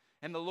High.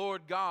 And the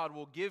Lord God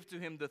will give to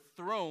him the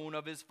throne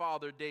of his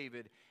father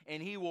David,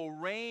 and he will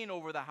reign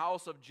over the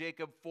house of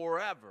Jacob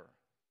forever,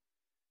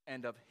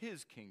 and of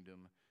his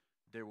kingdom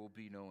there will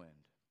be no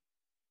end."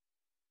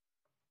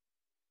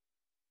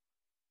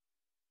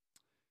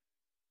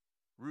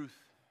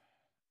 Ruth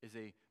is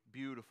a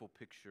beautiful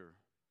picture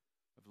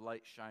of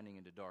light shining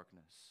into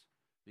darkness,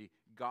 the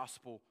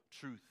gospel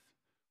truth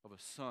of a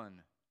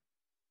son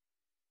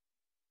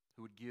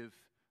who would give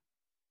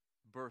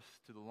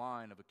birth to the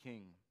line of a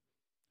king,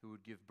 who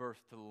would give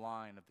birth to the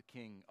line of the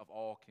King of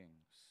all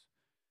kings.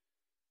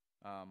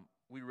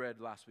 We read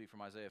last week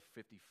from Isaiah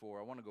 54.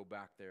 I want to go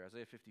back there.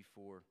 Isaiah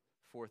 54,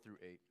 4 through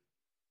 8.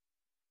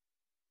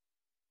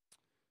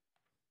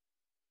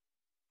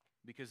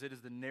 Because it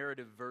is the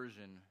narrative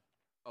version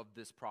of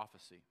this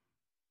prophecy.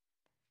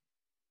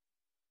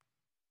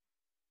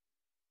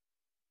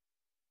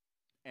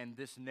 And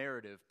this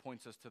narrative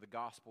points us to the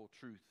gospel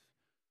truth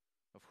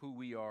of who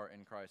we are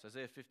in Christ.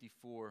 Isaiah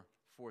 54,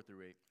 4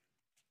 through 8.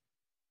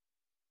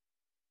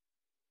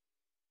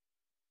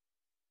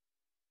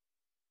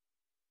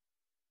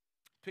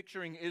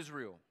 Picturing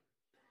Israel,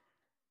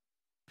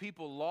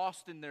 people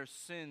lost in their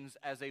sins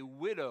as a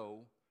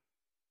widow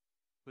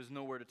who has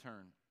nowhere to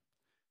turn.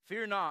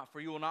 "Fear not, for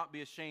you will not be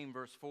ashamed,"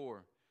 verse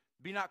 4.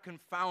 "Be not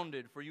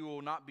confounded, for you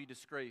will not be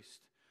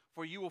disgraced.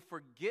 For you will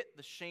forget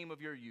the shame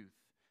of your youth,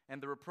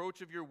 and the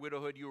reproach of your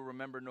widowhood you will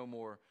remember no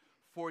more.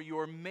 For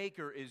your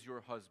Maker is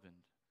your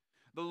husband.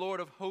 The Lord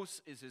of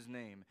hosts is his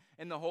name,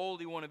 and the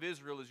Holy One of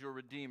Israel is your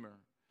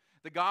Redeemer.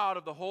 The God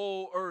of the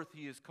whole earth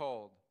he is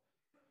called.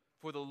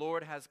 For the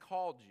Lord has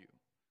called you,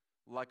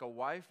 like a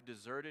wife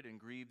deserted and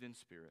grieved in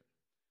spirit,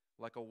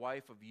 like a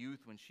wife of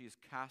youth when she is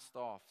cast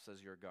off,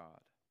 says your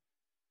God.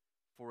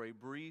 For a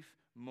brief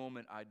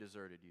moment I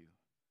deserted you,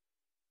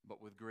 but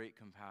with great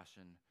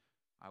compassion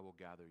I will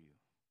gather you."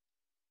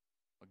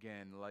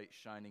 Again, light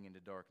shining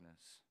into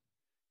darkness.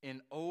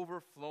 In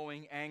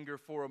overflowing anger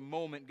for a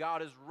moment,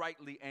 God is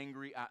rightly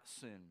angry at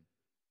sin.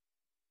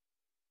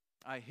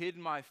 "I hid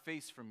my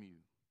face from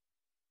you,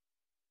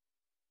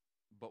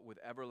 but with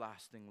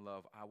everlasting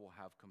love I will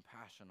have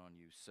compassion on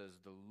you, says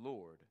the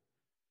Lord,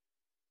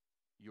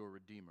 your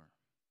Redeemer."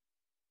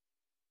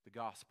 The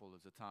gospel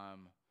is a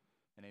time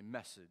and a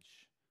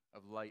message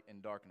of light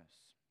and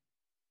darkness.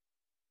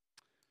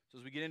 So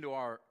as we get into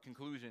our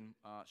conclusion,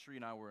 Sri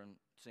and I were in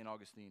St.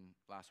 Augustine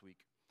last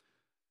week,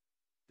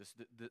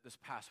 this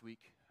past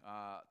week,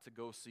 to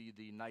go see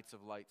the Nights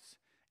of Lights,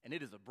 and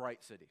it is a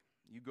bright city.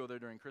 You go there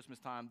during Christmas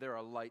time, there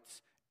are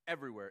lights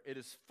everywhere. It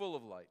is full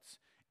of lights,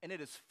 and it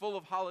is full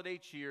of holiday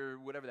cheer,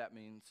 whatever that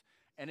means,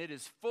 and it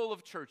is full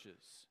of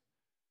churches,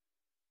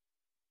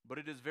 but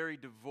it is very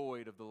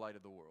devoid of the light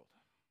of the world.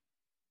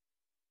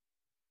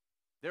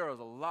 There is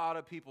a lot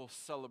of people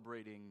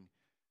celebrating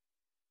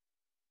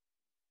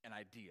an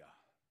idea.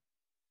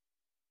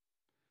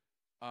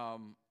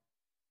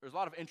 there's a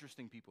lot of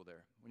interesting people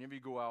there. Whenever you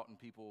go out and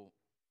people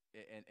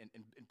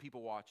and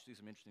people watch, see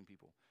some interesting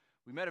people.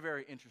 We met a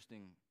very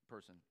interesting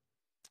person.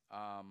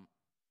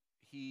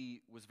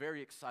 He was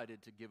very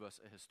excited to give us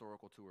a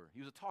historical tour. He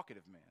was a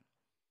talkative man.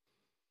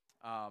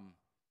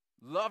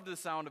 Loved the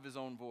sound of his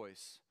own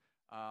voice.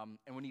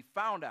 And when he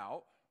found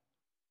out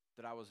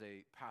that I was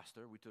a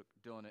pastor, we took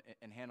Dylan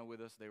and Hannah with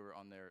us. They were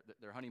on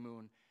their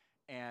honeymoon.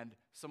 And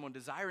someone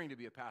desiring to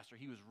be a pastor,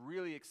 he was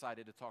really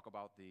excited to talk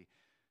about the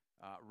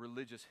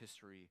religious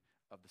history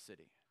of the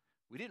city.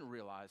 We didn't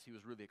realize he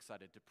was really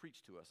excited to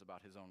preach to us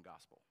about his own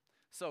gospel.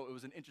 So it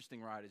was an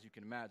interesting ride, as you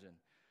can imagine.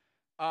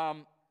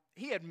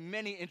 He had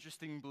many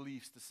interesting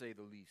beliefs, to say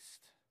the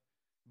least.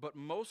 But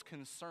most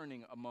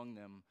concerning among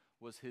them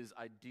was his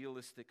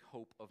idealistic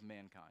hope of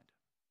mankind.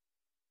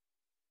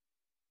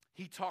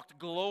 He talked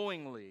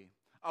glowingly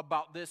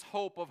about this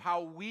hope of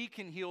how we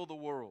can heal the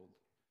world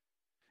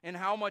and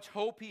how much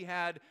hope he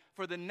had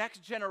for the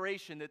next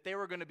generation, that they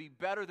were going to be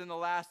better than the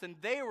last and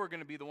they were going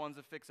to be the ones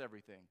that fix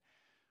everything.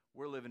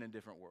 We're living in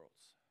different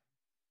worlds.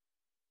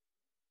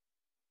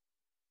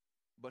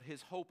 But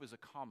his hope is a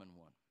common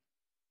one.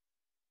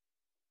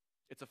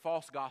 It's a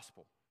false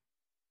gospel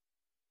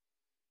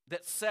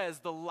that says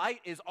the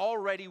light is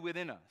already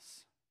within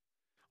us.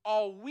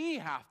 All we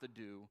have to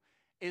do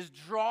is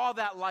draw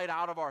that light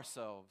out of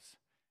ourselves,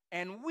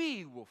 and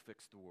we will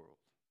fix the world.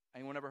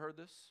 Anyone ever heard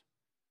this?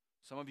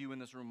 Some of you in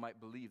this room might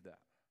believe that.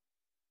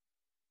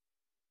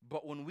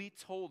 But when we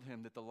told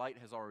him that the light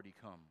has already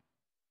come,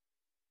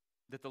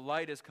 that the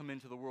light has come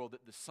into the world,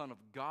 that the Son of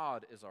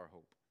God is our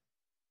hope,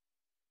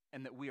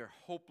 and that we are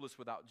hopeless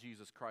without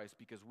Jesus Christ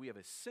because we have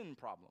a sin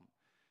problem,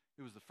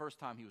 it was the first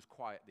time he was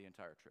quiet the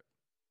entire trip.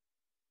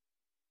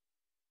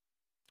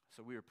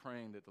 So we are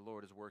praying that the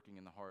Lord is working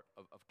in the heart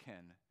of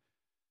Ken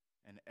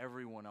and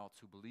everyone else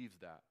who believes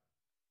that.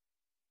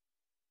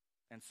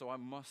 And so I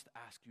must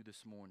ask you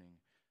this morning,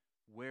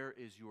 where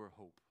is your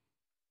hope?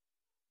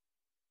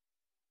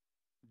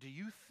 Do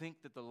you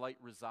think that the light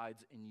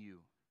resides in you?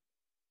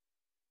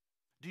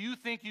 Do you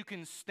think you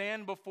can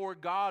stand before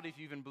God, if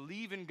you even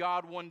believe in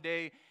God, one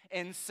day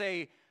and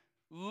say,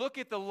 look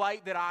at the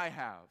light that I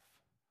have.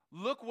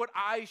 Look what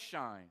I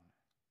shine.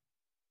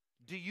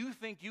 Do you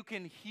think you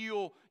can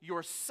heal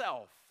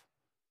yourself?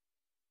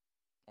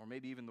 Or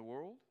maybe even the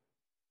world?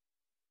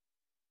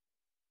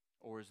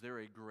 Or is there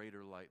a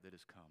greater light that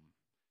has come,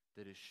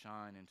 that is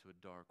shine into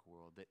a dark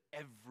world, that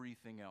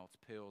everything else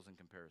pales in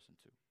comparison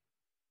to?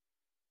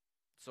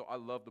 So I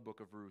love the book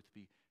of Ruth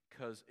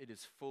because it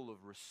is full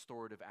of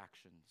restorative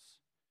actions.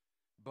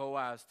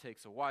 Boaz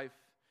takes a wife,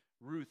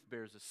 Ruth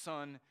bears a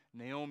son,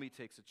 Naomi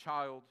takes a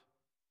child.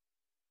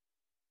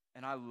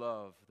 And I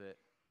love that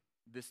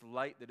this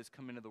light that has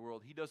come into the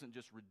world, he doesn't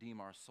just redeem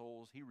our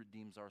souls, he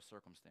redeems our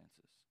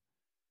circumstances.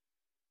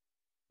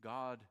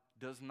 God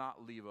does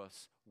not leave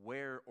us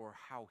where or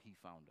how he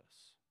found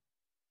us.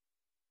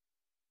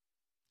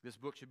 This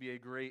book should be a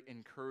great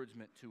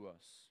encouragement to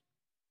us.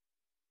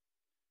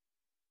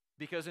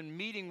 Because in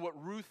meeting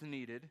what Ruth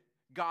needed,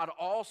 God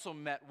also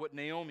met what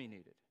Naomi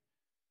needed,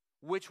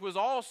 which was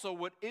also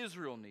what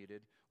Israel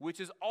needed, which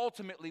is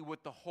ultimately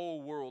what the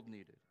whole world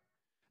needed.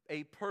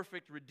 A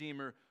perfect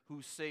Redeemer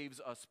who saves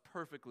us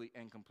perfectly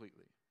and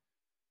completely.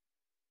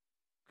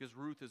 Because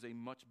Ruth is a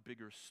much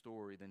bigger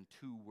story than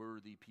two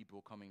worthy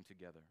people coming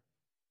together.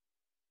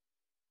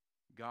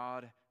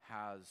 God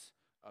has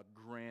a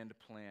grand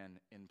plan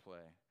in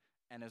play.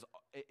 And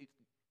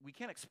we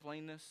can't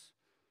explain this,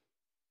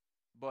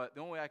 but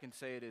the only way I can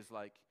say it is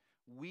like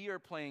we are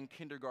playing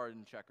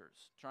kindergarten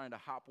checkers, trying to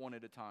hop one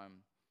at a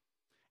time,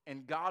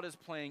 and God is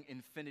playing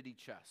infinity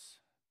chess.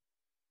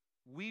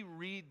 We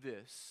read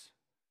this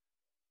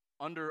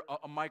under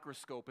a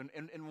microscope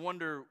and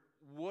wonder,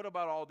 what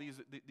about all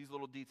these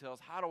little details?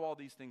 How do all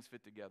these things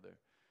fit together?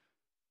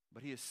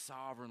 But he is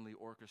sovereignly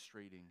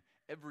orchestrating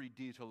every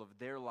detail of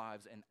their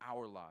lives and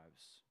our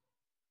lives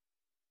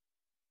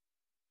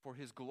for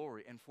his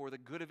glory and for the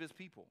good of his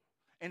people.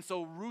 And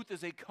so Ruth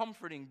is a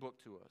comforting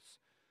book to us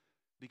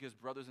because,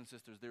 brothers and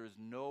sisters, there is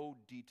no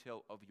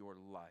detail of your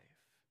life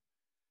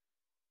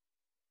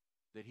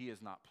that he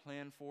has not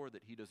planned for,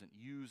 that he doesn't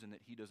use, and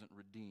that he doesn't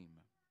redeem.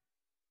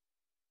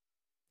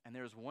 And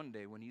there's one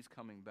day when he's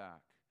coming back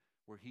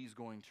where he's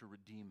going to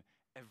redeem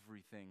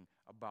everything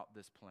about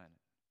this planet.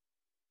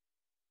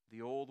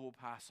 The old will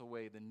pass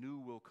away, the new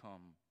will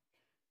come,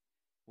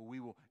 where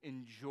we will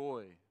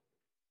enjoy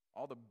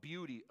all the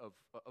beauty of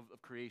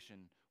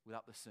creation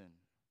without the sin,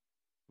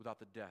 without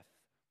the death,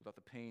 without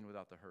the pain,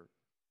 without the hurt.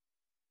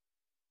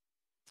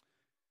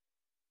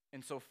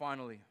 And so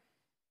finally,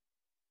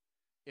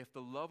 if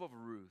the love of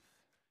Ruth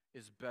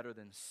is better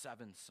than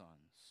 7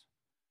 sons,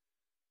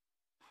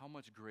 how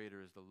much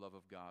greater is the love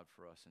of God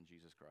for us in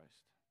Jesus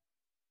Christ?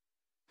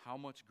 How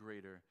much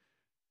greater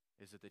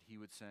is it that he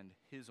would send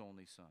his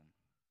only son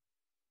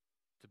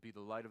to be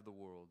the light of the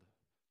world,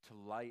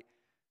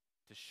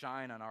 to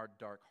shine on our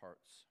dark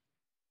hearts?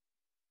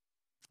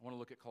 I want to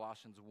look at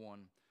Colossians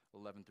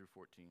 1:11 through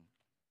 14.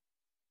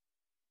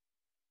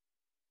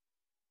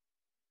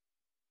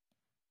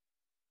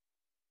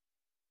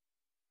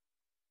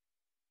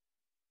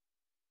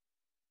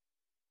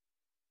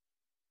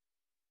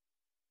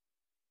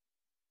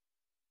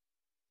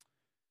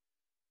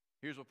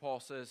 Here's what Paul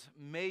says: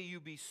 may you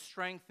be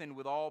strengthened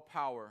with all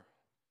power,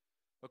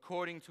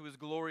 according to his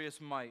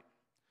glorious might,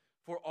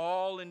 for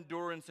all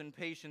endurance and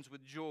patience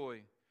with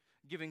joy,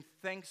 giving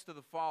thanks to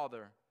the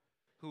Father,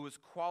 who has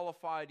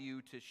qualified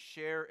you to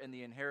share in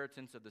the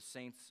inheritance of the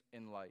saints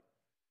in light.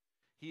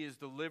 He has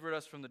delivered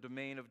us from the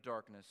domain of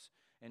darkness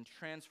and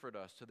transferred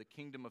us to the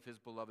kingdom of his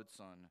beloved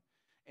Son,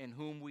 in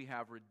whom we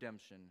have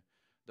redemption,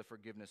 the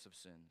forgiveness of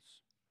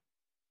sins.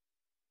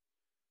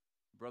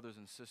 Brothers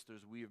and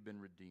sisters, we have been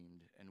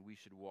redeemed, and we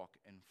should walk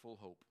in full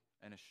hope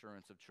and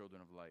assurance of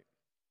children of light.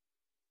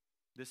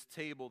 This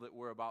table that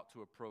we're about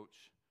to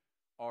approach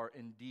are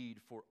indeed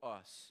for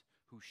us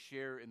who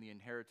share in the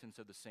inheritance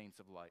of the saints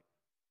of light.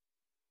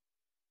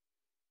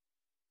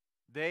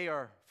 They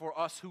are for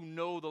us who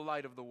know the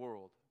light of the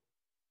world.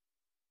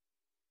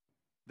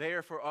 They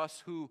are for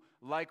us who,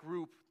 like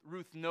Ruth,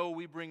 know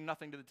we bring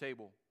nothing to the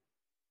table.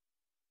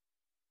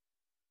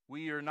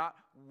 We are not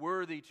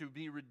worthy to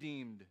be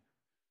redeemed,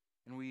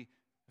 and we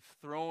have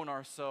thrown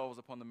ourselves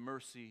upon the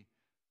mercy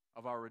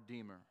of our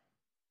Redeemer,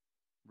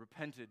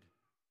 repented,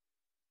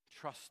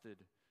 trusted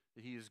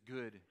that he is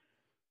good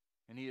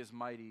and he is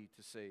mighty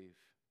to save,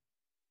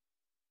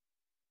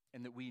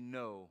 and that we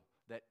know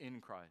that in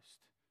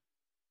Christ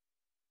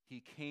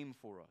he came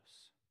for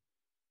us,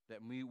 that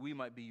we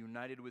might be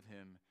united with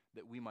him,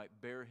 that we might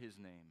bear his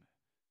name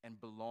and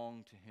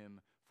belong to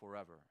him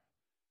forever.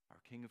 Our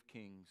King of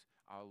Kings,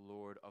 our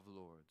Lord of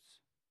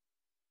Lords,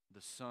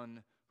 the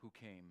Son who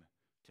came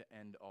to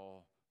end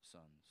all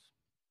sons.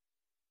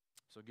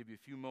 So I'll give you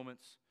a few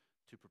moments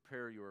to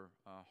prepare your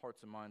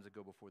hearts and minds to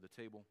go before the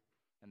table,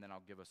 and then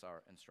I'll give us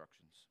our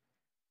instructions.